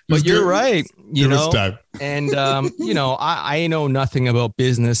 My God. But you're right. You know, and you know, I know nothing about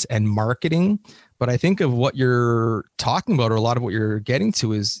business and marketing. But I think of what you're talking about, or a lot of what you're getting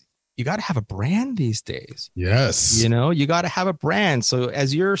to, is you got to have a brand these days. Yes. You know, you got to have a brand. So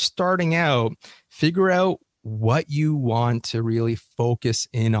as you're starting out, figure out what you want to really focus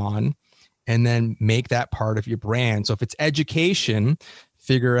in on, and then make that part of your brand. So if it's education,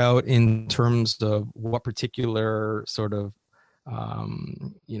 figure out in terms of what particular sort of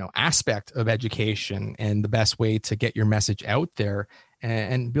aspect of education and the best way to get your message out there,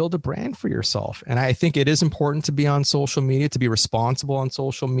 and build a brand for yourself. And I think it is important to be on social media, to be responsible on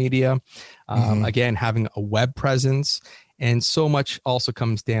social media. Again, having a web presence, and so much also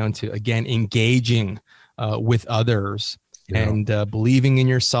comes down to, again, engaging with others, and believing in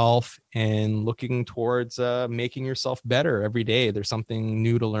yourself, and looking towards making yourself better every day. There's something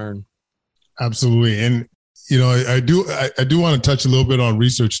new to learn. Absolutely. And, you know, I do want to touch a little bit on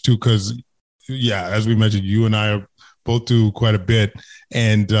research too, because as we mentioned, you and I are both do quite a bit.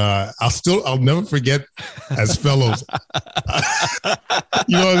 And I'll never forget as fellows.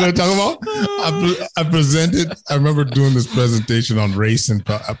 You know what I'm talking about? I presented, I remember doing this presentation on race and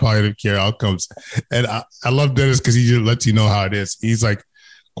palliative care outcomes. And I love Dennis because he just lets you know how it is. He's like,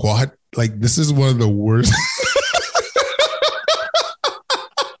 Quad, like, this is one of the worst.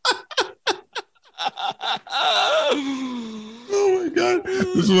 Oh my God.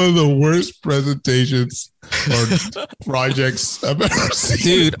 This is one of the worst presentations or projects I've ever seen.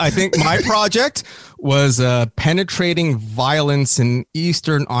 Dude, I think my project was penetrating violence in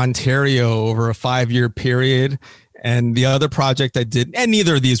Eastern Ontario over a 5-year period. And the other project I did, and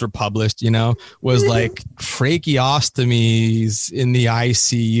neither of these were published, was like tracheostomies in the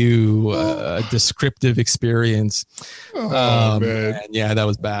ICU, a descriptive experience. Oh, man. Yeah, that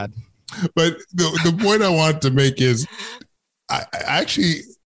was bad. But the point I want to make is, I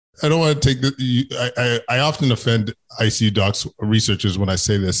don't want to take I often offend ICU docs researchers when I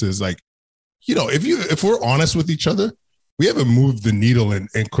say this, is like, if we're honest with each other, we haven't moved the needle in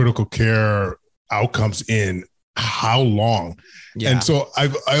critical care outcomes in how long? Yeah. And so I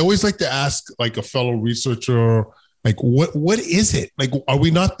always like to ask like a fellow researcher, like, what is it? Like, are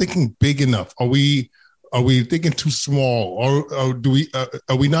we not thinking big enough? Are we thinking too small, or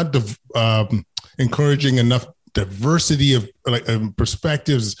are we not encouraging enough diversity of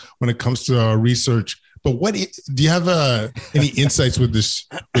perspectives when it comes to our research? But do you have any insights with this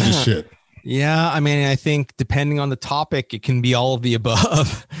shit? Yeah, I mean, I think depending on the topic, it can be all of the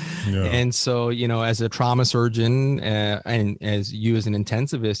above. Yeah. And so, as a trauma surgeon and as you as an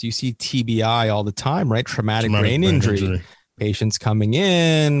intensivist, you see TBI all the time, right? Traumatic brain injury. Patients coming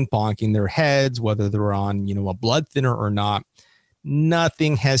in, bonking their heads, whether they're on, a blood thinner or not.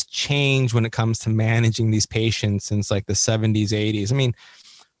 Nothing has changed when it comes to managing these patients since like the 70s, 80s. I mean,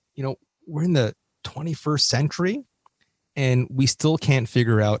 we're in the 21st century and we still can't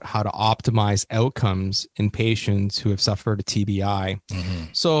figure out how to optimize outcomes in patients who have suffered a TBI. Mm-hmm.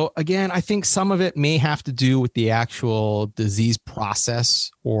 So again, I think some of it may have to do with the actual disease process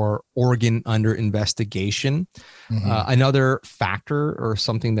or organ under investigation. Mm-hmm. Another factor or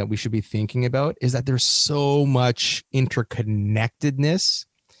something that we should be thinking about is that there's so much interconnectedness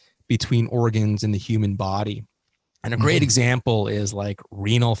between organs in the human body. And a great example is like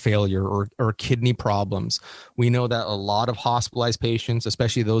renal failure or kidney problems. We know that a lot of hospitalized patients,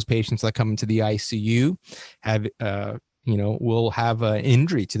 especially those patients that come into the ICU, have, will have an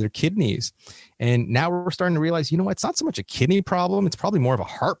injury to their kidneys. And now we're starting to realize, it's not so much a kidney problem. It's probably more of a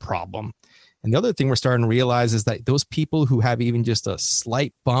heart problem. And the other thing we're starting to realize is that those people who have even just a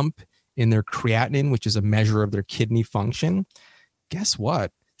slight bump in their creatinine, which is a measure of their kidney function, guess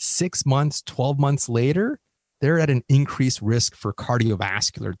what? 6 months, 12 months later, they're at an increased risk for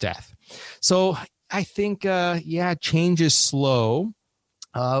cardiovascular death. So I think, change is slow.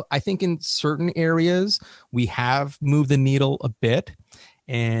 I think in certain areas, we have moved the needle a bit.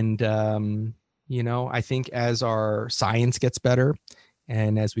 And, I think as our science gets better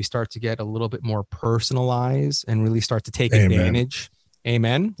and as we start to get a little bit more personalized and really start to take advantage.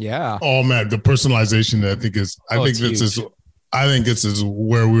 Amen. Yeah. Oh, man, the personalization, I think this is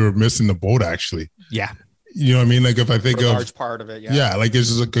where we were missing the boat, actually. Yeah. You know what I mean? Like if I think of a large part of it, like it's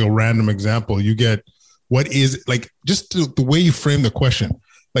just like a random example. You get what is like just the way you frame the question.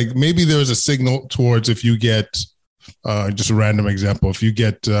 Like maybe there's a signal towards if you get just a random example. If you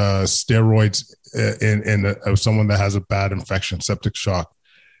get steroids in someone that has a bad infection, septic shock,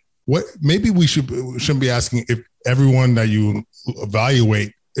 what maybe we shouldn't be asking if everyone that you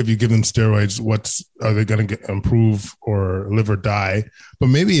evaluate, if you give them steroids, are they going to improve or live or die? But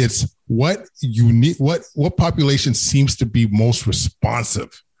maybe it's what you need, what population seems to be most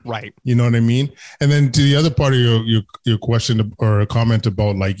responsive. Right. You know what I mean? And then to the other part of your question or a comment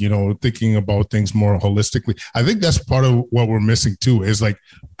about like, thinking about things more holistically. I think that's part of what we're missing too, is like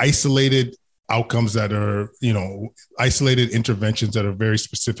isolated outcomes that are, isolated interventions that are very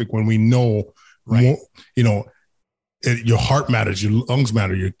specific when we know, right. Your heart matters, your lungs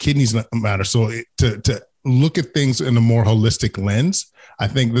matter, your kidneys matter. So to look at things in a more holistic lens, I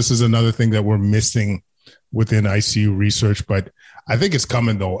think this is another thing that we're missing within ICU research. But I think it's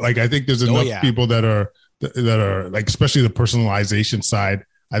coming though. Like I think there's enough people that are like, especially the personalization side.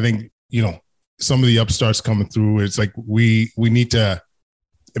 I think some of the upstarts coming through. It's like we need to,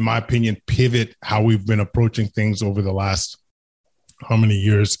 in my opinion, pivot how we've been approaching things over the last how many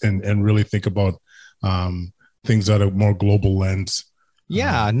years and really think about things that are more global lens.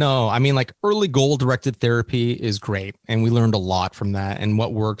 Yeah, no, I mean, like early goal-directed therapy is great. And we learned a lot from that and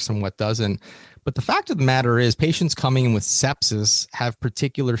what works and what doesn't. But the fact of the matter is patients coming in with sepsis have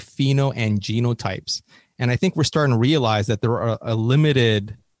particular pheno and genotypes. And I think we're starting to realize that there are a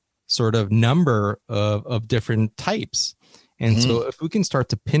limited sort of number of different types. And so if we can start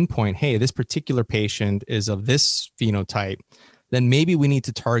to pinpoint, hey, this particular patient is of this phenotype, then maybe we need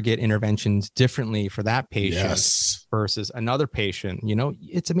to target interventions differently for that patient versus another patient. You know,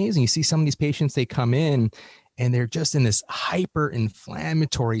 it's amazing. You see some of these patients, they come in and they're just in this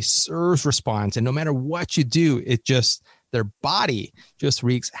hyper-inflammatory surge response. And no matter what you do, their body just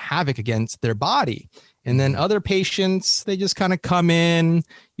wreaks havoc against their body. And then other patients, they just kind of come in,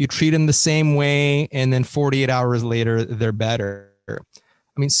 you treat them the same way, and then 48 hours later, they're better.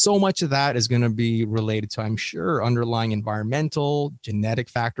 I mean, so much of that is going to be related to, I'm sure, underlying environmental, genetic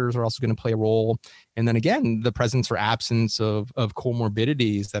factors are also going to play a role. And then again, the presence or absence of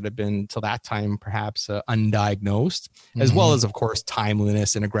comorbidities that have been till that time perhaps undiagnosed, as well as, of course,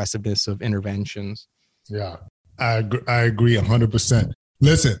 timeliness and aggressiveness of interventions. Yeah, I agree 100%.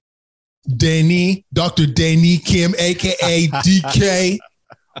 Listen, Dr. Danny Kim, aka DK,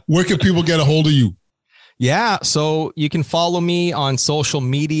 where can people get a hold of you? Yeah, so you can follow me on social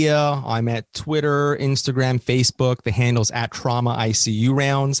media. I'm at Twitter, Instagram, Facebook. The handle's at Trauma ICU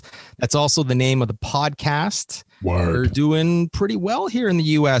Rounds. That's also the name of the podcast. We're doing pretty well here in the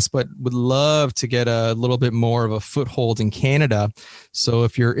US, but would love to get a little bit more of a foothold in Canada. So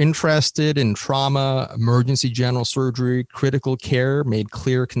if you're interested in trauma, emergency general surgery, critical care, made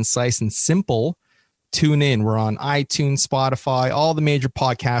clear, concise, and simple, tune in. We're on iTunes, Spotify, all the major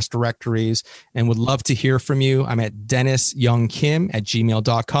podcast directories, and would love to hear from you. I'm at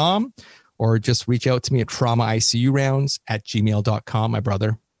DennisYoungKim@gmail.com, or just reach out to me at traumaicurounds@gmail.com, my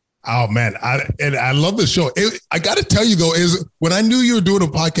brother. Oh man, I love the show. I got to tell you though, is when I knew you were doing a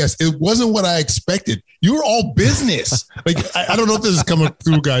podcast, it wasn't what I expected. You were all business. Like I don't know if this is coming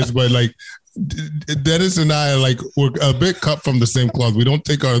through, guys, but like Dennis and I, like, we're a bit cut from the same cloth. We don't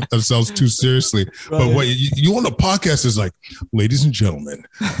take ourselves too seriously. Right. But what you on the podcast is like, ladies and gentlemen,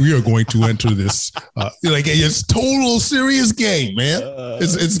 we are going to enter this. Like it's total serious game, man.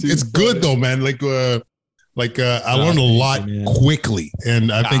 It's good though, man. I learned a lot quickly.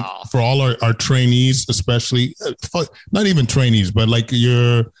 And I think for all our trainees, especially, not even trainees, but like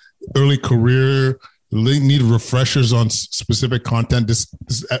your early career, need refreshers on specific content. This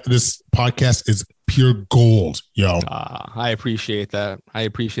podcast is pure gold, yo. I appreciate that. I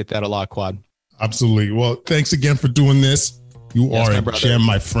appreciate that a lot, Quad. Absolutely. Well, thanks again for doing this. You are a gem,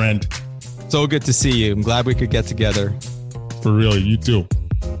 my friend. So good to see you. I'm glad we could get together. For real, you too.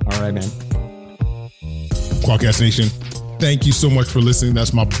 All right, man. Quadcast Nation, thank you so much for listening.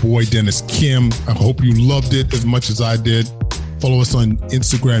 That's my boy, Dennis Kim. I hope you loved it as much as I did. Follow us on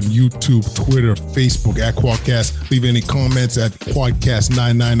Instagram, YouTube, Twitter, Facebook at Quadcast. Leave any comments at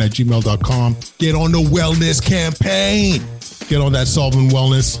quadcast99@gmail.com. Get on the wellness campaign. Get on that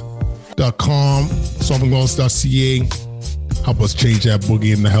solvingwellness.com, solvingwellness.ca. Help us change that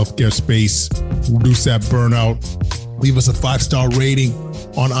boogie in the healthcare space. Reduce that burnout. Leave us a 5-star rating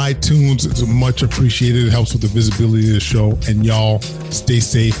on iTunes. It's much appreciated. It helps with the visibility of the show. And y'all, stay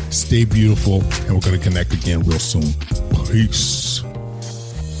safe, stay beautiful, and we're going to connect again real soon. Peace.